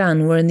and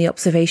Kiran were in the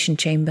observation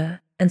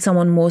chamber, and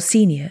someone more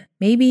senior,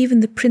 maybe even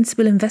the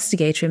principal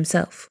investigator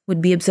himself,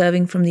 would be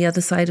observing from the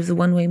other side of the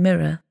one-way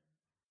mirror.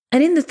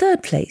 And in the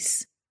third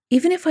place,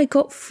 even if I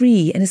got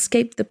free and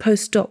escaped the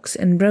post-docs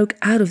and broke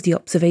out of the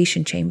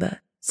observation chamber,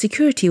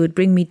 security would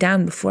bring me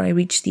down before I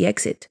reached the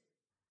exit.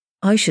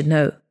 I should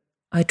know.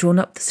 I'd drawn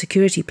up the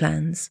security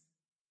plans.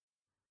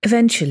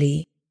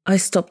 Eventually, I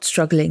stopped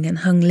struggling and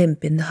hung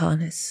limp in the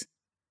harness.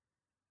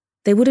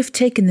 They would have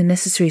taken the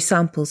necessary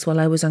samples while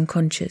I was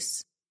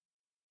unconscious.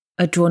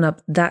 I'd drawn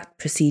up that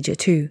procedure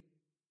too.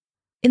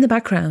 In the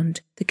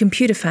background, the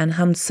computer fan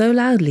hummed so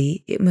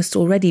loudly it must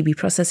already be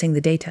processing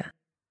the data.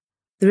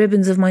 The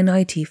ribbons of my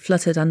nightie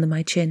fluttered under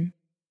my chin.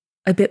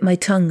 I bit my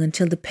tongue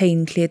until the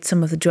pain cleared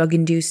some of the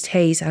drug-induced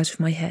haze out of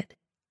my head.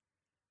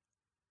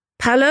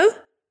 Paolo?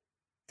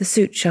 The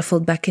suit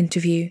shuffled back into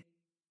view.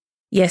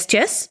 Yes,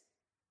 Jess?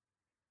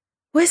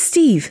 Where's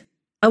Steve?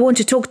 I want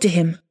to talk to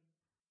him.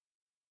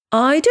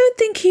 I don't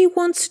think he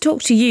wants to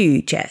talk to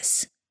you,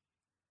 Jess.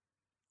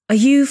 Are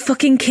you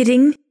fucking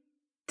kidding?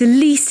 The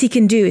least he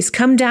can do is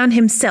come down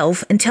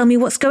himself and tell me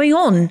what's going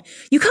on.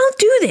 You can't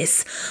do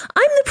this.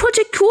 I'm the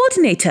project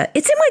coordinator.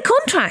 It's in my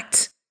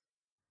contract.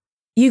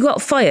 You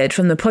got fired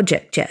from the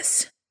project,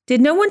 Jess.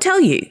 Did no one tell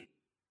you?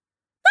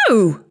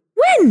 No.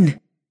 When?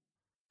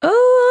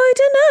 Oh, I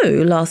don't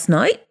know. Last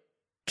night.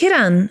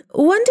 Kiran,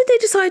 when did they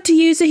decide to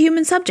use a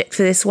human subject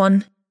for this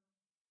one?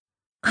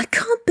 I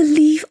can't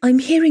believe I'm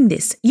hearing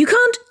this. You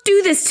can't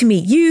do this to me.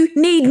 You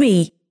need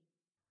me.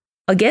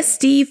 I guess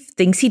Steve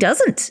thinks he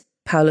doesn't,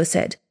 Paolo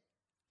said.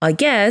 I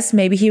guess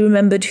maybe he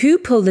remembered who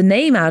pulled the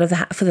name out of the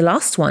hat for the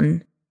last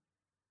one.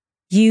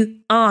 You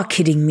are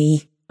kidding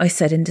me, I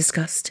said in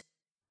disgust.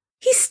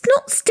 He's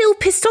not still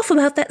pissed off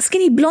about that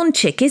skinny blonde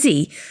chick, is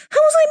he? How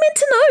was I meant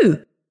to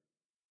know?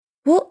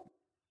 Well,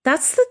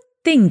 that's the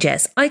thing,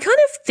 Jess. I kind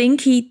of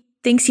think he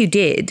thinks you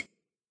did.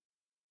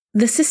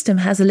 The system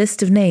has a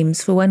list of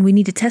names for when we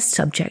need a test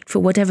subject for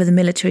whatever the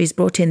military's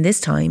brought in this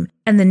time,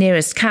 and the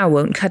nearest cow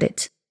won't cut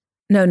it.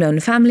 No known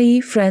family,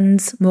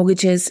 friends,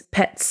 mortgages,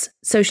 pets,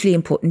 socially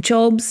important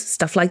jobs,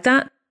 stuff like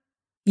that.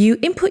 You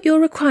input your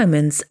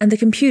requirements and the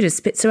computer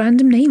spits a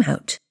random name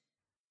out.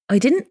 I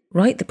didn't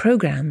write the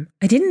program.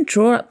 I didn't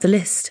draw up the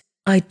list.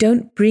 I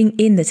don't bring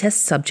in the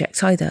test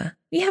subjects either.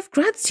 We have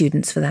grad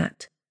students for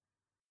that.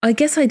 I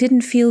guess I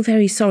didn't feel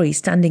very sorry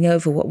standing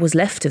over what was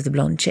left of the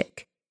blonde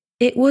chick.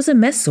 It was a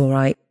mess, all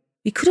right.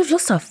 We could have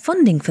lost our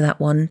funding for that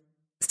one.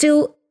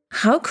 Still,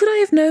 how could I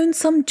have known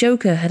some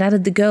joker had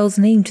added the girl's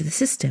name to the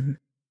system?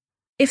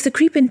 If the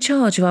creep in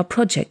charge of our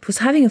project was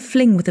having a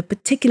fling with a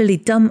particularly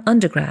dumb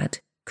undergrad,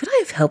 could I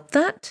have helped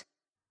that?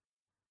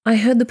 I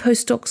heard the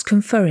postdocs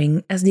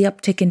conferring as the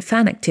uptick in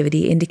fan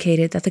activity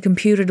indicated that the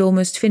computer had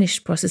almost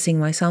finished processing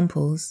my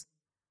samples.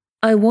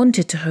 I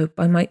wanted to hope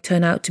I might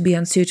turn out to be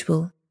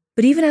unsuitable,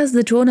 but even as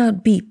the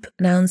drawn-out beep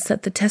announced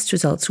that the test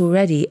results were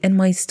ready and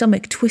my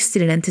stomach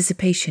twisted in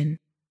anticipation,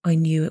 I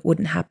knew it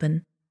wouldn't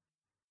happen.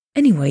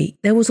 Anyway,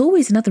 there was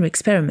always another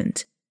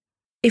experiment.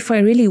 If I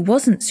really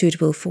wasn't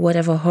suitable for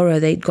whatever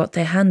horror they'd got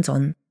their hands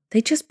on,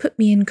 they'd just put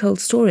me in cold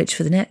storage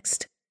for the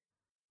next.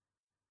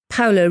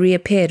 Paolo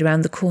reappeared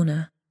around the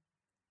corner.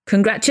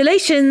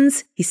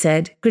 Congratulations, he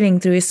said, grinning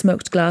through his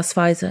smoked glass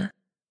visor.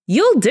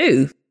 You'll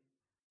do.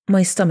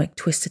 My stomach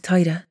twisted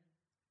tighter.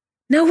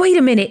 Now wait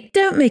a minute,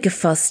 don't make a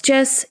fuss,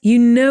 Jess. You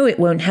know it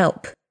won't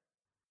help.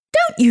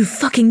 Don't you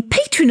fucking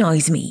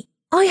patronize me.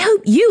 I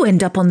hope you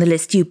end up on the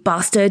list, you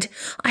bastard.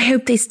 I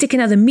hope they stick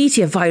another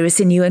meteor virus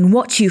in you and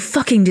watch you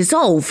fucking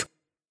dissolve.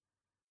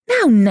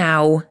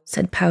 Now,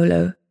 said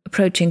Paolo,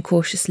 approaching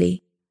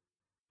cautiously.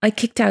 I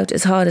kicked out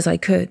as hard as I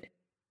could.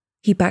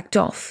 He backed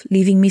off,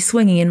 leaving me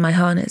swinging in my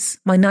harness,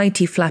 my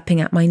nightie flapping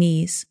at my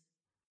knees.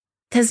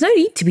 There's no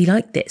need to be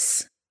like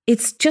this.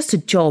 It's just a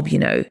job, you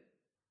know.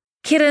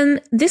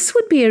 Kiran, this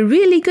would be a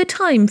really good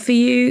time for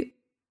you.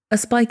 A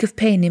spike of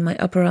pain in my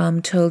upper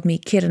arm told me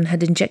Kiran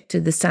had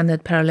injected the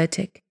standard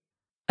paralytic.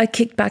 I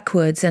kicked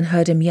backwards and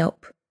heard him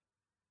yelp.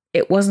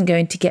 It wasn't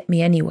going to get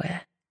me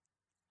anywhere.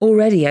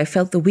 Already I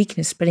felt the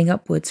weakness spreading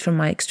upwards from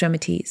my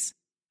extremities.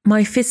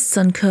 My fists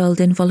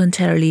uncurled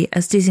involuntarily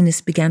as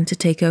dizziness began to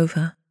take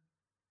over.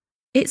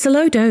 It's a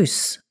low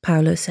dose,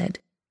 Paolo said.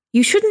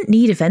 You shouldn't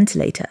need a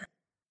ventilator.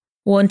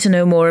 Want to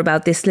know more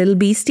about this little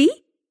beastie?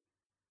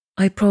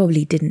 I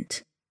probably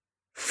didn't.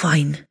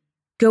 Fine.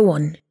 Go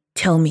on,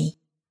 tell me.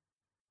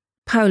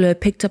 Paolo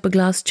picked up a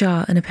glass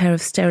jar and a pair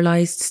of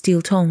sterilized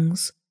steel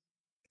tongs.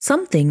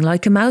 Something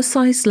like a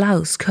mouse-sized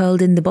louse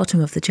curled in the bottom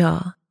of the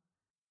jar.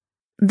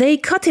 They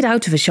cut it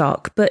out of a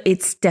shark, but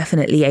it's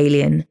definitely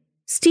alien.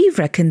 Steve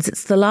reckons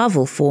it's the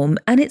larval form,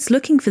 and it's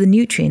looking for the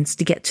nutrients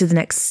to get to the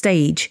next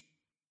stage.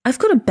 I've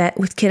got a bet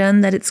with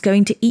Kiran that it's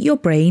going to eat your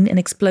brain and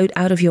explode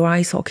out of your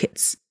eye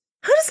sockets.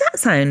 How does that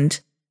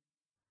sound?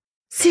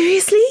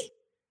 Seriously?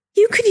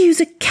 You could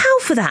use a cow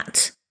for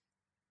that.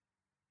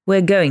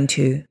 We're going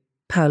to,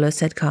 Paolo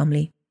said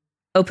calmly.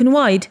 Open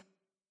wide.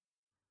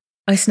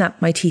 I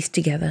snapped my teeth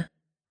together.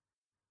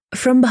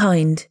 From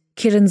behind,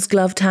 Kiran's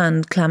gloved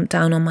hand clamped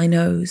down on my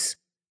nose.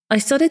 I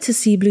started to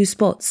see blue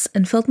spots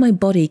and felt my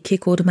body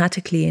kick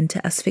automatically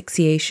into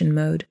asphyxiation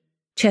mode.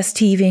 Chest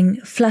heaving,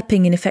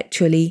 flapping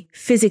ineffectually,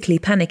 physically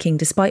panicking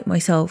despite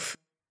myself.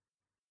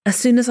 As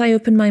soon as I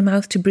opened my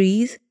mouth to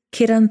breathe,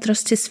 Kiran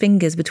thrust his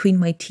fingers between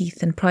my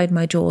teeth and pried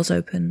my jaws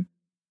open.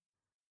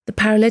 The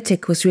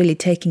paralytic was really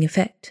taking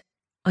effect.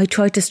 I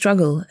tried to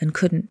struggle and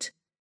couldn't.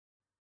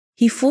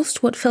 He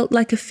forced what felt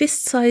like a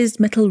fist-sized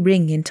metal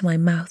ring into my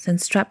mouth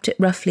and strapped it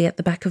roughly at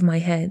the back of my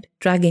head,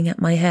 dragging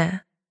at my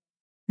hair.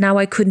 Now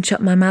I couldn't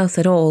shut my mouth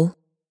at all.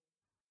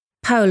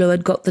 Paolo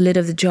had got the lid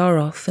of the jar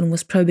off and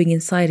was probing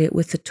inside it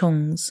with the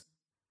tongs.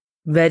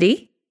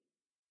 Ready?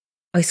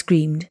 I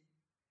screamed.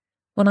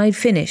 When I'd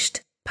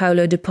finished,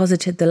 Paolo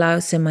deposited the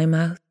louse in my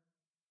mouth.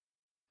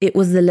 It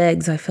was the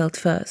legs I felt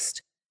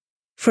first.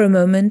 For a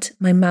moment,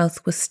 my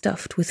mouth was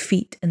stuffed with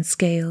feet and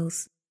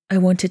scales. I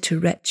wanted to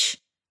retch.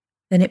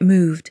 Then it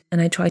moved,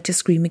 and I tried to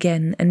scream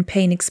again, and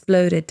pain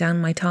exploded down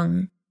my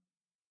tongue.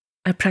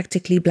 I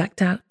practically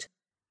blacked out.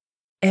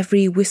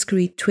 Every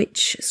whiskery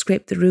twitch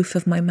scraped the roof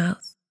of my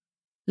mouth.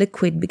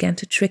 Liquid began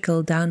to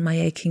trickle down my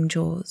aching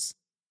jaws.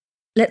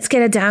 Let's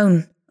get her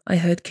down, I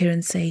heard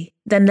Kiran say.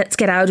 Then let's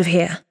get out of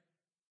here.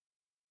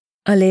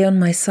 I lay on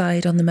my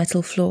side on the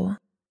metal floor.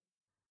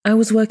 I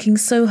was working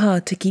so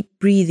hard to keep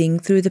breathing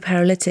through the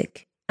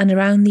paralytic and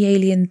around the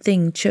alien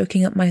thing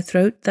choking up my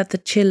throat that the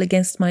chill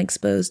against my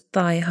exposed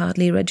thigh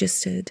hardly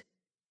registered.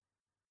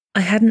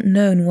 I hadn't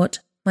known what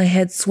my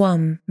head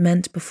swum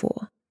meant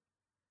before.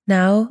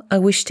 Now I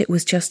wished it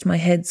was just my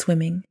head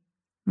swimming.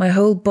 My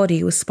whole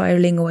body was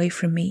spiraling away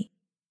from me.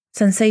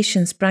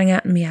 Sensation sprang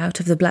at me out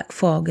of the black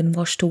fog and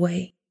washed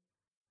away.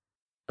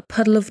 A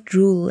puddle of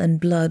drool and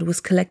blood was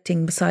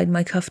collecting beside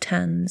my cuffed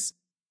hands.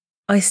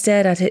 I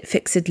stared at it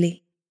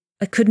fixedly.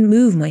 I couldn't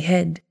move my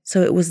head,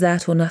 so it was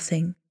that or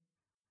nothing.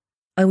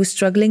 I was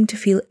struggling to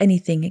feel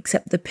anything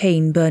except the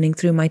pain burning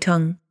through my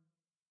tongue.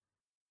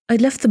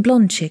 I'd left the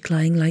blonde chick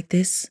lying like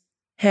this,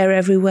 hair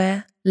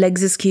everywhere,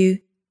 legs askew,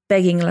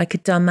 begging like a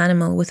dumb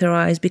animal with her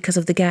eyes because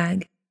of the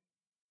gag.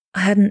 I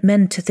hadn't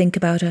meant to think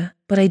about her,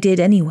 but I did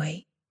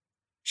anyway.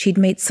 She'd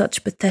made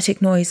such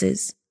pathetic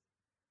noises.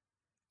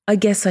 I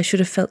guess I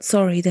should have felt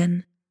sorry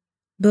then.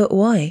 But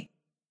why?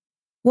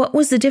 What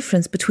was the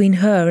difference between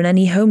her and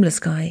any homeless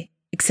guy,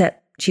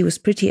 except she was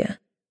prettier?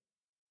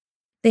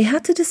 They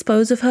had to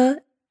dispose of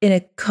her in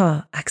a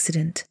car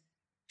accident.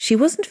 She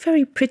wasn't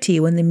very pretty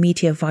when the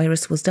meteor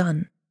virus was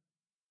done.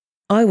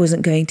 I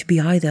wasn't going to be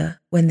either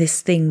when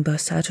this thing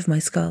burst out of my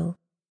skull.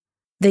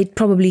 They'd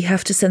probably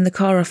have to send the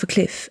car off a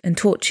cliff and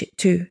torch it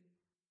too.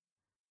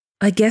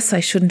 I guess I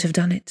shouldn't have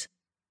done it.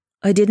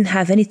 I didn't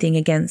have anything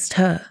against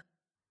her.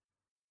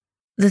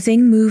 The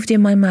thing moved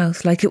in my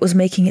mouth like it was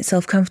making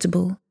itself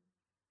comfortable.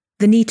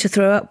 The need to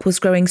throw up was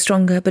growing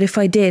stronger, but if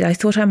I did, I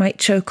thought I might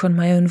choke on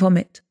my own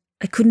vomit.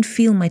 I couldn't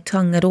feel my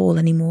tongue at all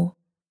anymore.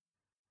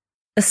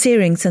 A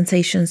searing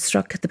sensation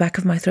struck at the back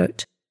of my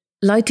throat.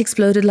 Light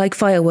exploded like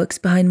fireworks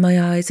behind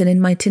my eyes and in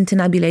my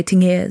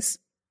tintinnabulating ears.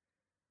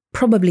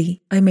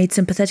 Probably I made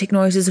some pathetic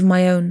noises of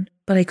my own,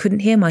 but I couldn't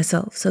hear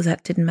myself, so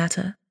that didn't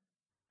matter.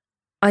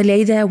 I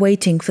lay there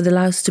waiting for the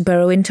louse to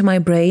burrow into my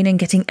brain and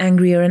getting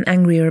angrier and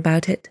angrier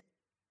about it.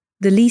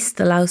 The least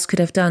the louse could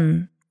have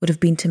done would have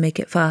been to make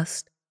it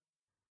fast.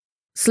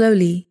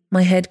 Slowly,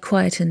 my head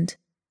quietened.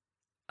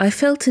 I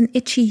felt an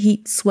itchy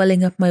heat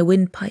swelling up my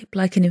windpipe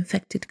like an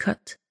infected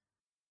cut.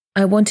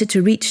 I wanted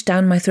to reach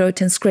down my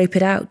throat and scrape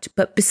it out,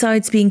 but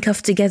besides being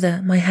cuffed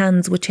together, my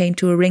hands were chained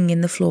to a ring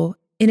in the floor,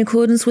 in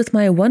accordance with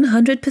my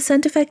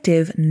 100%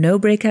 effective, no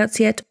breakouts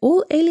yet,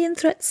 all alien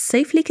threats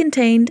safely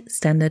contained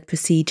standard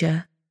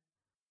procedure.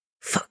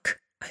 Fuck,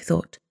 I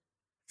thought.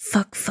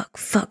 Fuck, fuck,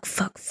 fuck,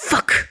 fuck,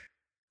 fuck.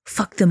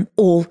 Fuck them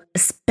all,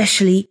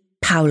 especially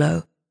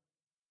Paolo.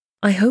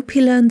 I hope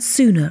he learned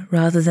sooner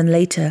rather than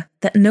later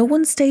that no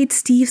one stayed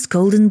Steve's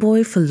golden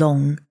boy for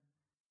long.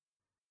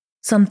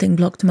 Something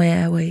blocked my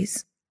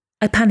airways.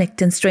 I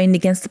panicked and strained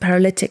against the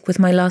paralytic with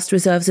my last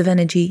reserves of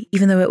energy,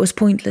 even though it was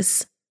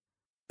pointless.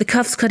 The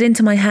cuffs cut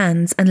into my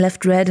hands and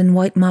left red and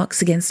white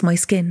marks against my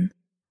skin.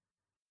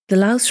 The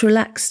louse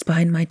relaxed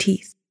behind my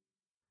teeth.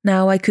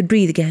 Now I could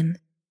breathe again.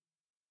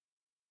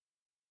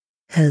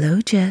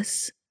 "Hello,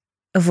 Jess,"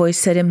 a voice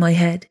said in my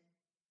head.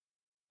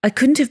 I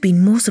couldn't have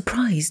been more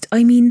surprised.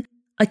 I mean,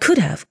 I could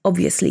have,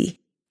 obviously.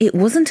 It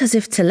wasn't as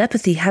if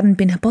telepathy hadn't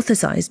been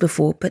hypothesized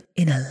before, but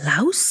in a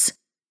louse?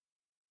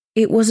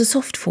 It was a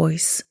soft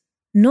voice,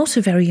 not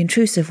a very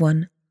intrusive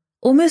one,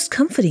 almost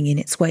comforting in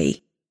its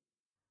way.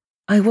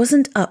 I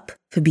wasn't up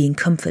for being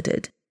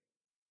comforted.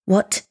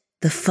 "What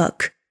the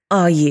fuck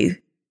are you?"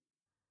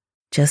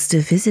 "Just a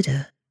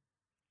visitor.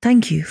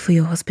 Thank you for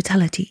your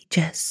hospitality,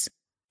 Jess.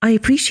 I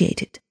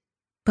appreciate it.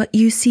 But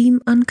you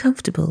seem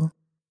uncomfortable.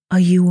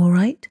 Are you all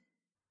right?"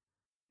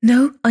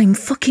 "No, I'm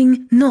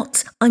fucking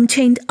not. I'm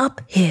chained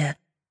up here.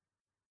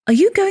 Are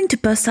you going to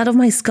burst out of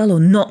my skull or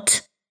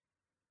not?"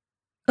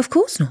 "Of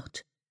course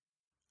not.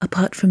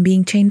 Apart from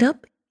being chained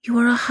up, you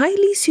are a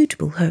highly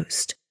suitable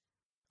host.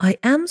 I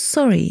am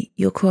sorry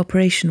your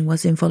cooperation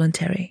was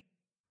involuntary.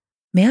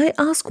 May I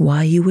ask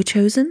why you were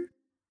chosen?"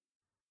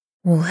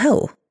 "Well,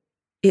 hell,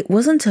 it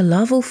wasn't a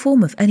larval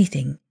form of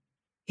anything.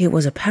 It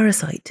was a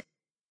parasite.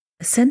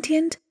 A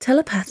sentient,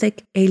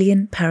 telepathic,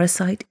 alien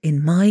parasite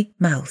in my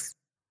mouth.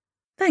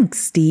 Thanks,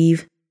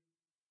 Steve."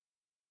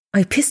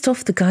 "I pissed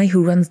off the guy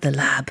who runs the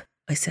lab,"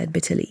 I said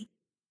bitterly.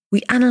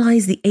 "We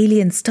analyze the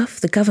alien stuff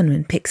the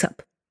government picks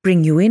up.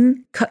 Bring you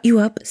in, cut you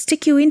up,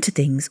 stick you into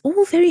things,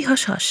 all very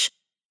hush-hush.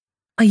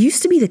 I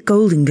used to be the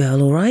golden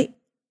girl, all right?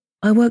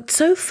 I worked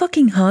so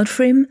fucking hard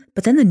for him,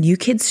 but then the new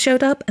kids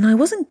showed up and I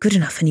wasn't good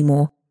enough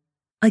anymore.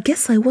 I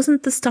guess I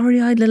wasn't the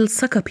starry-eyed little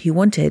suck-up he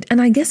wanted,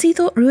 and I guess he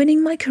thought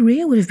ruining my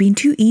career would have been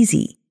too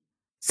easy.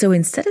 So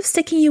instead of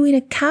sticking you in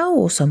a cow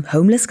or some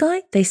homeless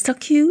guy, they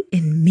stuck you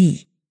in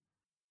me."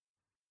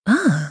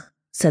 "Ah,"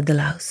 said the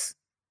louse.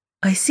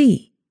 "I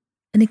see.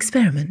 An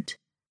experiment.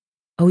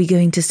 Are we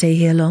going to stay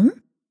here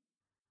long?"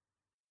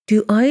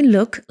 "Do I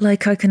look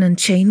like I can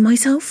unchain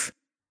myself?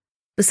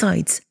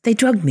 Besides, they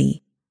drugged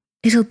me.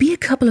 It'll be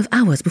a couple of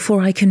hours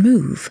before I can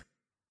move."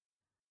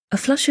 A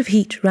flush of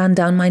heat ran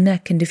down my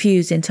neck and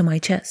diffused into my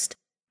chest.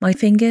 My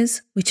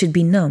fingers, which had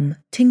been numb,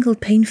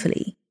 tingled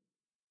painfully.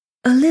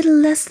 "A little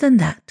less than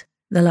that,"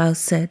 the louse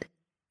said.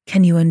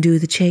 "Can you undo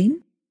the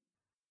chain?"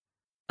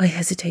 I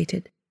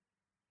hesitated.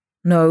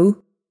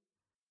 "No."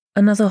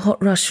 Another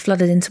hot rush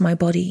flooded into my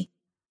body.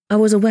 I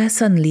was aware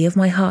suddenly of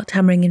my heart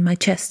hammering in my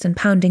chest and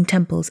pounding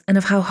temples, and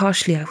of how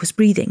harshly I was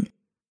breathing.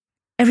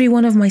 Every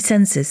one of my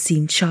senses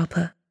seemed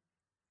sharper.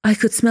 I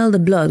could smell the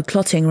blood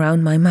clotting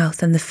round my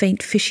mouth and the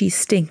faint fishy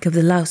stink of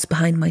the louse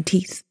behind my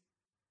teeth.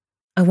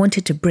 I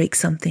wanted to break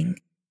something.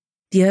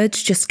 The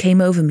urge just came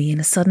over me in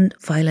a sudden,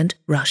 violent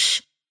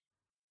rush.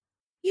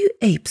 "You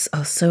apes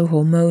are so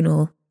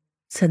hormonal,"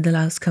 said the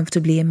louse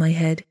comfortably in my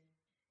head.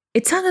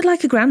 It sounded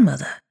like a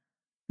grandmother.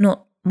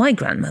 Not my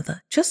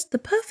grandmother, just the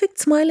perfect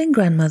smiling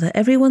grandmother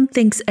everyone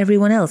thinks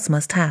everyone else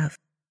must have.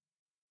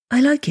 "I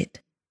like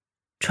it.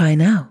 Try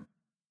now."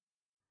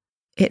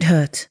 It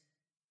hurt.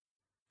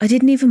 I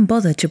didn't even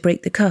bother to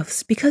break the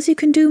cuffs, because you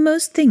can do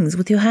most things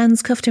with your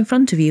hands cuffed in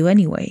front of you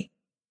anyway.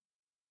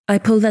 I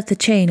pulled at the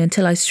chain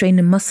until I strained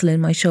a muscle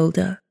in my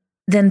shoulder,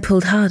 then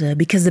pulled harder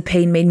because the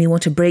pain made me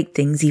want to break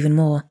things even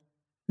more,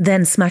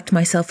 then smacked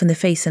myself in the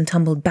face and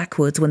tumbled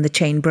backwards when the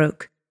chain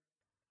broke.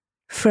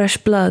 Fresh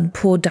blood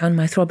poured down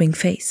my throbbing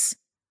face.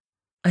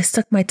 I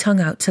stuck my tongue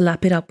out to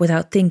lap it up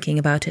without thinking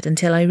about it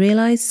until I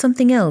realized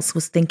something else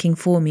was thinking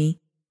for me.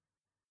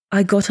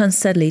 I got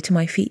unsteadily to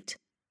my feet.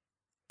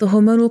 The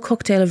hormonal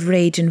cocktail of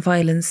rage and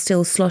violence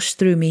still sloshed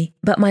through me,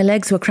 but my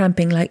legs were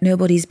cramping like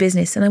nobody's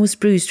business and I was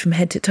bruised from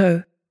head to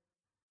toe.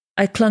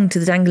 I clung to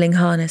the dangling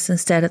harness and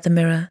stared at the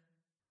mirror.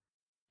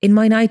 In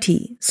my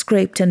nightie,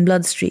 scraped and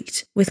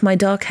blood-streaked, with my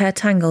dark hair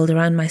tangled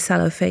around my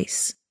sallow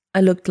face,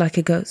 I looked like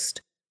a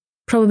ghost.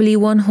 Probably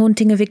one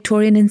haunting a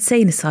Victorian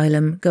insane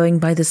asylum, going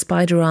by the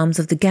spider arms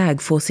of the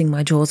gag forcing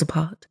my jaws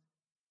apart.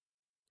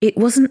 It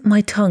wasn't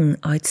my tongue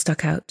I'd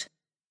stuck out.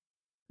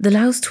 The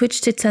louse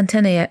twitched its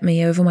antennae at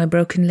me over my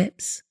broken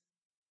lips.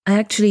 I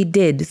actually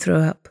did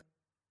throw up.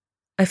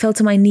 I fell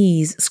to my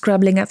knees,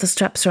 scrabbling at the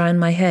straps around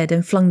my head,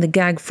 and flung the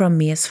gag from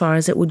me as far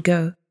as it would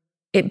go.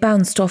 It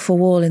bounced off a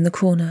wall in the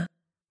corner.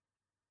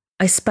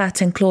 I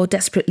spat and clawed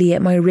desperately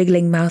at my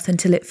wriggling mouth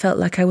until it felt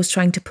like I was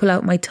trying to pull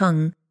out my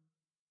tongue,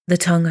 the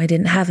tongue I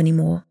didn't have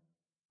anymore.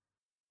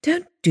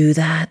 "Don't do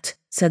that,"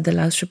 said the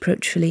louse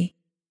reproachfully.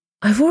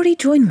 "I've already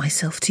joined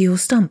myself to your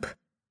stump.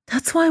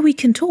 That's why we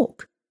can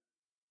talk."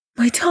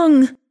 "My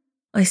tongue,"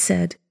 I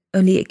said,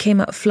 only it came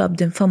out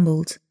flubbed and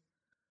fumbled.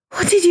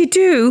 "What did you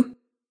do?"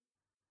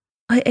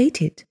 "I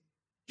ate it.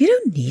 You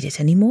don't need it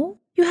anymore.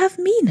 You have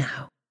me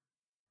now."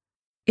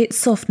 Its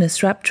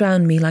softness wrapped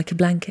round me like a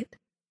blanket.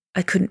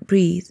 I couldn't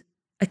breathe.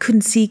 I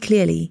couldn't see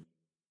clearly.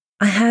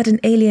 I had an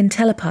alien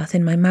telepath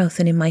in my mouth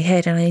and in my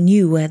head, and I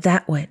knew where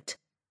that went.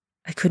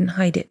 I couldn't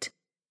hide it.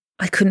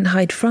 I couldn't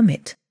hide from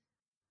it.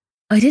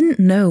 I didn't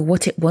know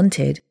what it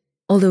wanted,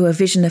 although a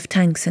vision of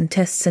tanks and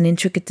tests and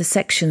intricate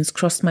dissections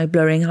crossed my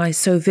blurring eyes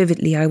so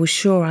vividly I was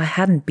sure I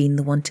hadn't been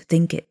the one to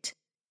think it.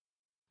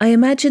 I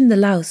imagined the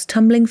louse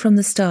tumbling from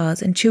the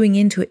stars and chewing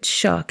into its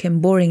shark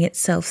and boring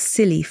itself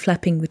silly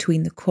flapping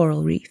between the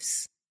coral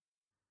reefs.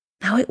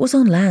 Now it was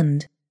on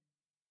land.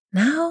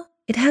 Now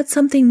it had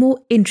something more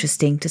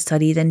interesting to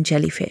study than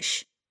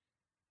jellyfish.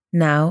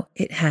 Now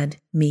it had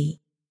me.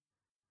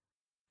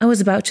 I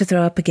was about to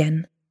throw up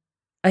again.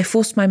 I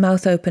forced my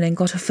mouth open and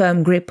got a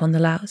firm grip on the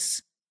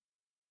louse.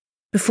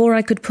 Before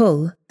I could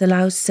pull, the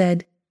louse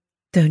said,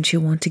 "Don't you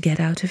want to get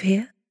out of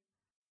here?"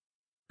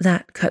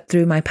 That cut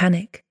through my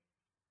panic.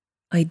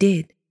 I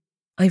did.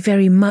 I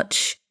very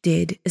much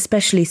did,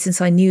 especially since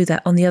I knew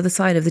that on the other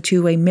side of the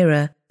two-way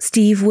mirror,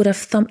 Steve would have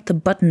thumped the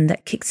button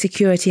that kicked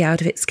security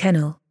out of its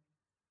kennel.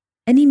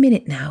 Any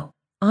minute now,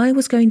 I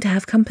was going to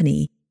have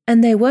company,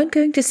 and they weren't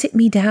going to sit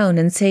me down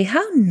and say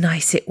how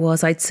nice it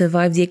was I'd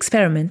survived the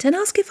experiment and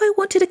ask if I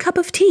wanted a cup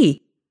of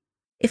tea.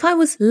 If I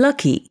was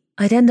lucky,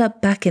 I'd end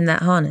up back in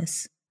that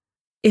harness.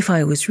 If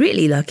I was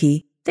really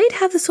lucky, they'd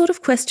have the sort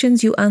of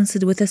questions you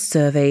answered with a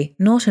survey,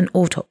 not an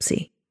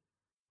autopsy.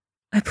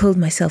 I pulled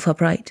myself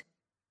upright.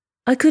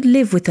 I could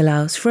live with the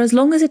louse for as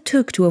long as it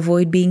took to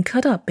avoid being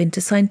cut up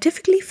into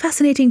scientifically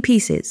fascinating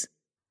pieces.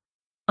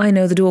 I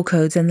know the door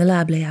codes and the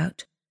lab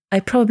layout. I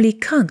probably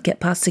can't get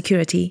past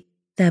security.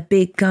 They're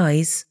big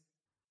guys.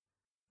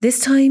 This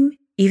time,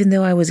 even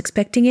though I was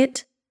expecting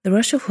it, the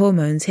rush of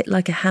hormones hit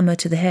like a hammer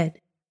to the head.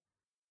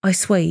 I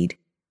swayed,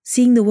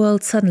 seeing the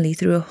world suddenly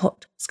through a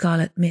hot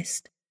scarlet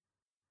mist.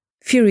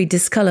 Fury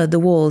discolored the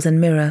walls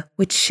and mirror,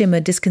 which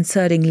shimmered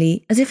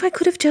disconcertingly as if I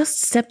could have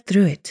just stepped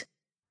through it.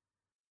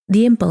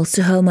 The impulse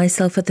to hurl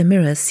myself at the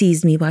mirror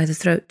seized me by the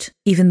throat,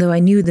 even though I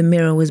knew the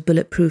mirror was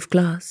bulletproof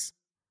glass.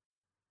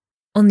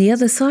 On the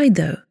other side,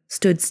 though,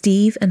 stood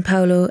Steve and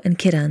Paolo and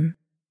Kiran.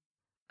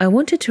 I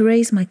wanted to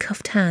raise my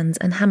cuffed hands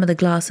and hammer the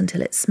glass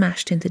until it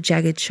smashed into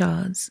jagged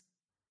shards.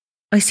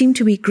 I seemed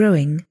to be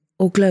growing,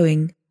 or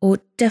glowing, or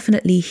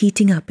definitely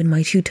heating up in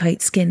my too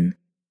tight skin.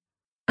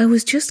 I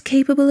was just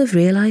capable of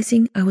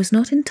realizing I was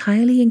not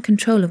entirely in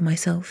control of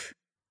myself.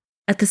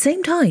 At the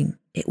same time,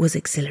 it was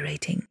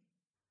exhilarating.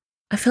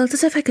 I felt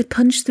as if I could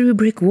punch through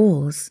brick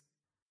walls.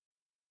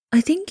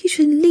 "I think you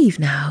should leave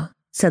now,"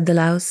 said the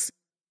louse.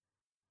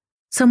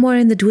 Somewhere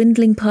in the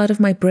dwindling part of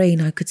my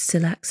brain I could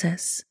still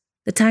access.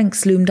 The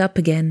tanks loomed up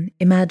again,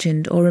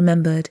 imagined or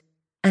remembered,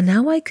 and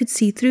now I could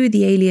see through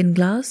the alien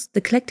glass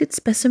the collected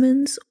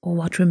specimens or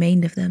what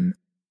remained of them.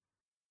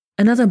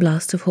 Another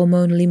blast of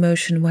hormonal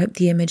emotion wiped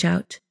the image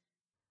out.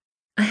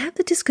 I had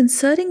the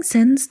disconcerting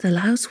sense the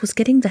louse was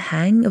getting the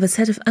hang of a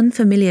set of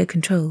unfamiliar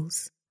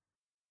controls.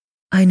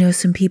 "I know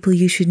some people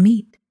you should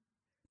meet,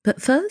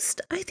 but first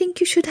I think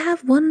you should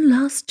have one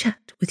last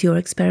chat with your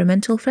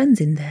experimental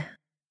friends in there.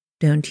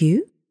 Don't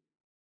you?"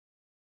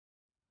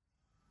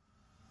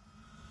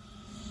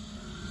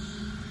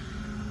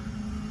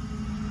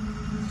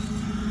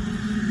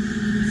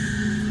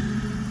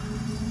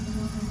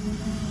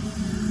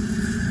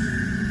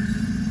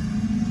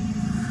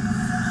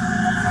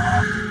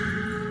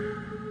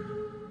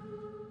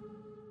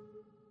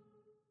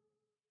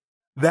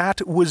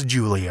 That was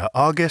Julia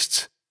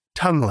August's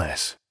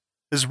Tongueless,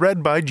 as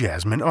read by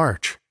Jasmine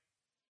Arch.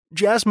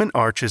 Jasmine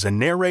Arch is a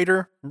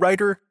narrator,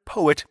 writer,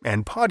 poet,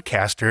 and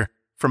podcaster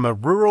from a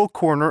rural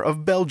corner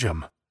of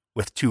Belgium,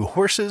 with 2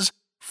 horses,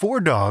 4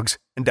 dogs,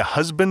 and a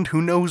husband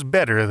who knows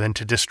better than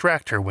to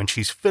distract her when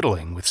she's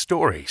fiddling with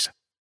stories.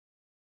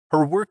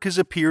 Her work has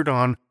appeared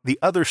on The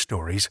Other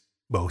Stories,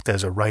 both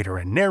as a writer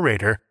and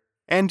narrator,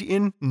 and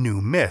in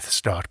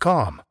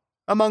newmyths.com,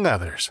 among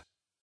others.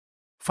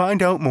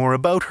 Find out more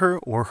about her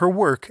or her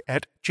work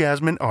at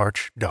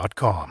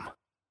jasminearch.com.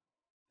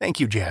 Thank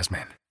you,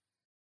 Jasmine.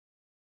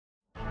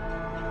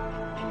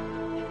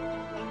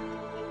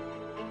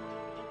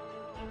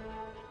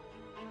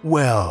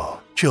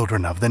 Well,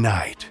 children of the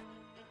night,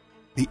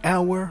 the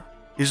hour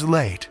is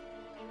late,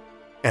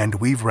 and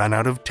we've run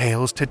out of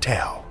tales to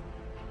tell.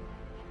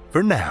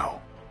 For now.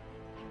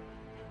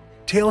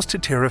 Tales to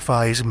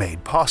Terrify is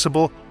made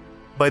possible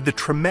by the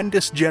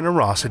tremendous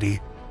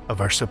generosity of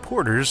our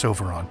supporters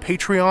over on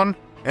Patreon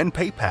and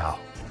PayPal.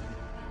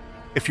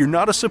 If you're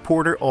not a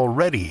supporter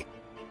already,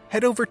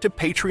 head over to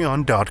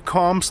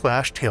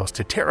patreon.com/Tales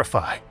to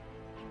Terrify,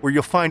 where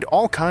you'll find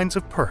all kinds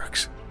of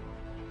perks,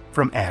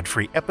 from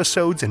ad-free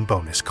episodes and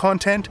bonus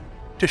content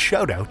to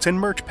shoutouts and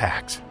merch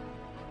packs.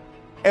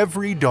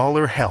 Every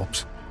dollar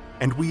helps,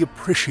 and we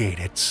appreciate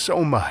it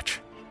so much.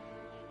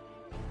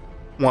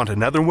 Want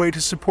another way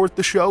to support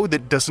the show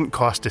that doesn't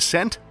cost a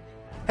cent?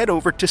 Head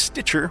over to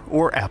Stitcher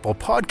or Apple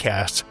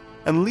Podcasts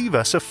and leave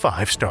us a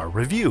 5-star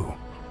review.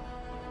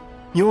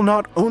 You'll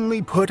not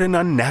only put an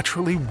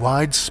unnaturally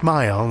wide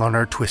smile on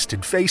our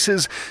twisted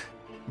faces,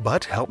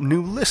 but help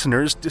new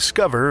listeners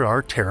discover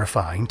our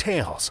terrifying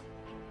tales.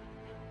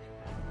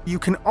 You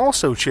can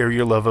also share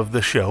your love of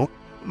the show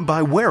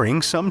by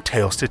wearing some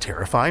Tales to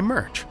Terrify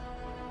merch.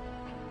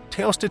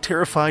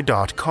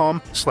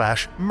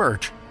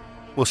 TalesToTerrify.com/merch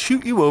will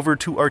shoot you over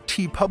to our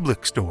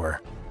TeePublic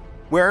store,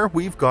 where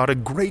we've got a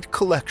great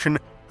collection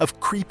of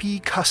creepy,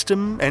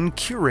 custom, and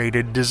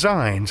curated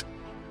designs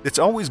that's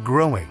always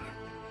growing,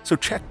 so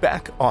check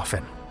back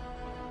often.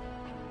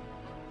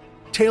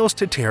 Tales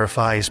to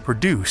Terrify is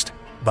produced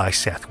by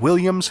Seth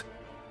Williams,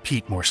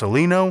 Pete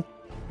Morcellino,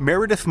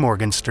 Meredith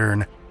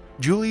Morgenstern,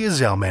 Julia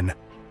Zellman,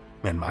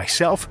 and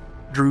myself,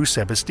 Drew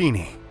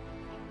Sebastini,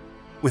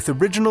 with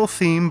original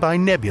theme by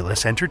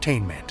Nebulous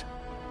Entertainment.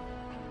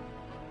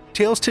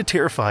 Tales to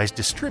Terrify is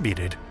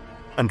distributed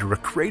under a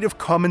Creative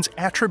Commons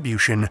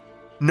Attribution,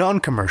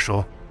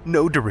 Non-Commercial,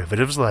 No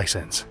Derivatives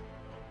license.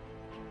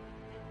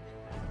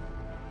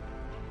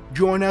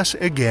 Join us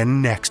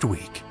again next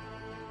week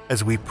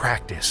as we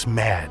practice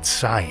mad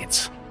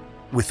science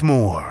with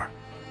more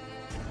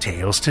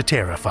Tales to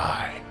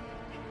Terrify.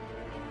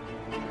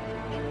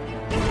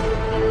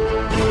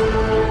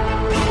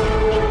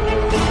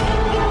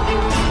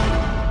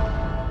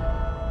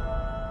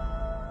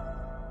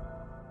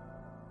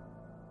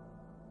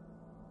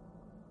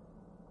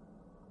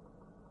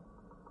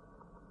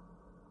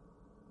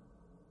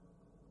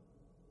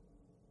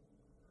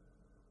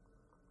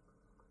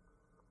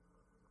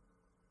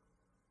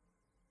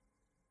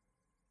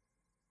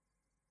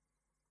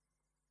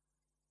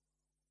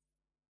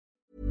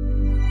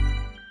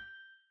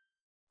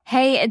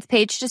 Hey, it's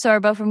Paige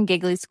DeSorbo from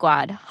Giggly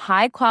Squad.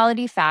 High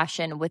quality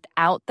fashion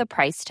without the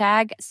price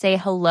tag. Say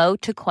hello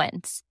to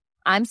Quince.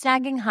 I'm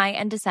snagging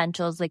high-end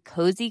essentials like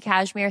cozy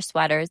cashmere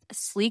sweaters,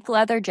 sleek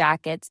leather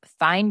jackets,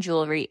 fine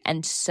jewelry,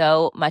 and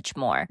so much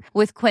more.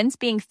 With Quince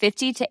being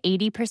 50 to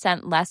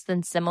 80% less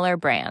than similar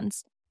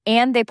brands.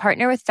 And they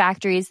partner with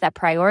factories that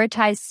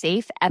prioritize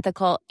safe,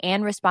 ethical,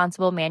 and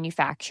responsible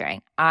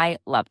manufacturing. I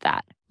love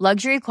that.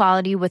 Luxury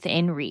quality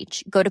within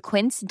reach. Go to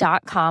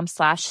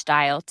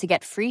quince.com/style to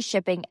get free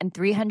shipping and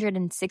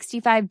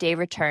 365-day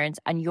returns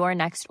on your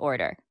next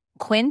order.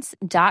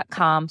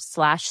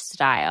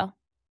 Quince.com/style.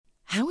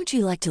 How would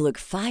you like to look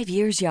 5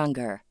 years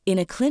younger? In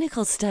a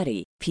clinical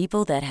study,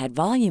 people that had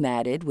volume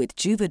added with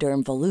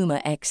Juvederm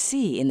Voluma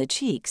XC in the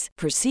cheeks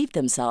perceived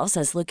themselves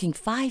as looking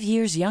 5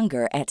 years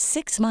younger at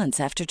 6 months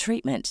after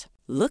treatment.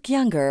 Look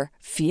younger,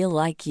 feel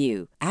like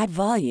you. Add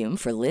volume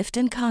for lift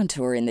and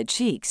contour in the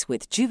cheeks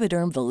with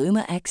Juvederm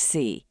Voluma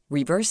XC.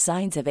 Reverse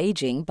signs of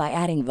aging by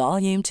adding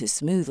volume to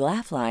smooth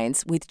laugh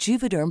lines with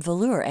Juvederm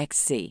Volure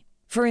XC.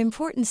 For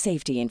important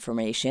safety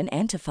information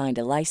and to find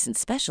a licensed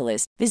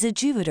specialist, visit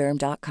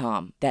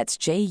Juvederm.com. That's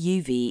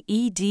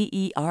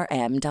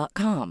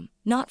JUVEDERM.com.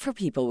 Not for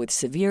people with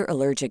severe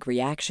allergic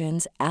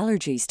reactions,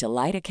 allergies to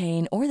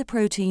lidocaine, or the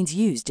proteins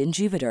used in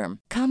Juvederm.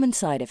 Common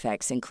side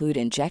effects include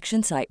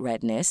injection site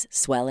redness,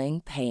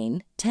 swelling,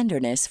 pain,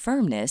 tenderness,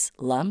 firmness,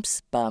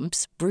 lumps,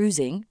 bumps,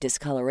 bruising,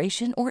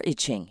 discoloration, or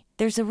itching.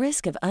 There's a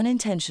risk of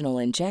unintentional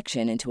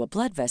injection into a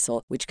blood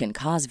vessel, which can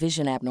cause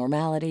vision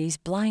abnormalities,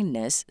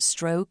 blindness,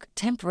 stroke,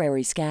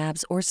 temporary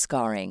scabs, or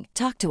scarring.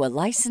 Talk to a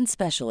licensed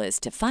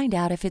specialist to find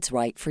out if it's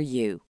right for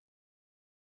you.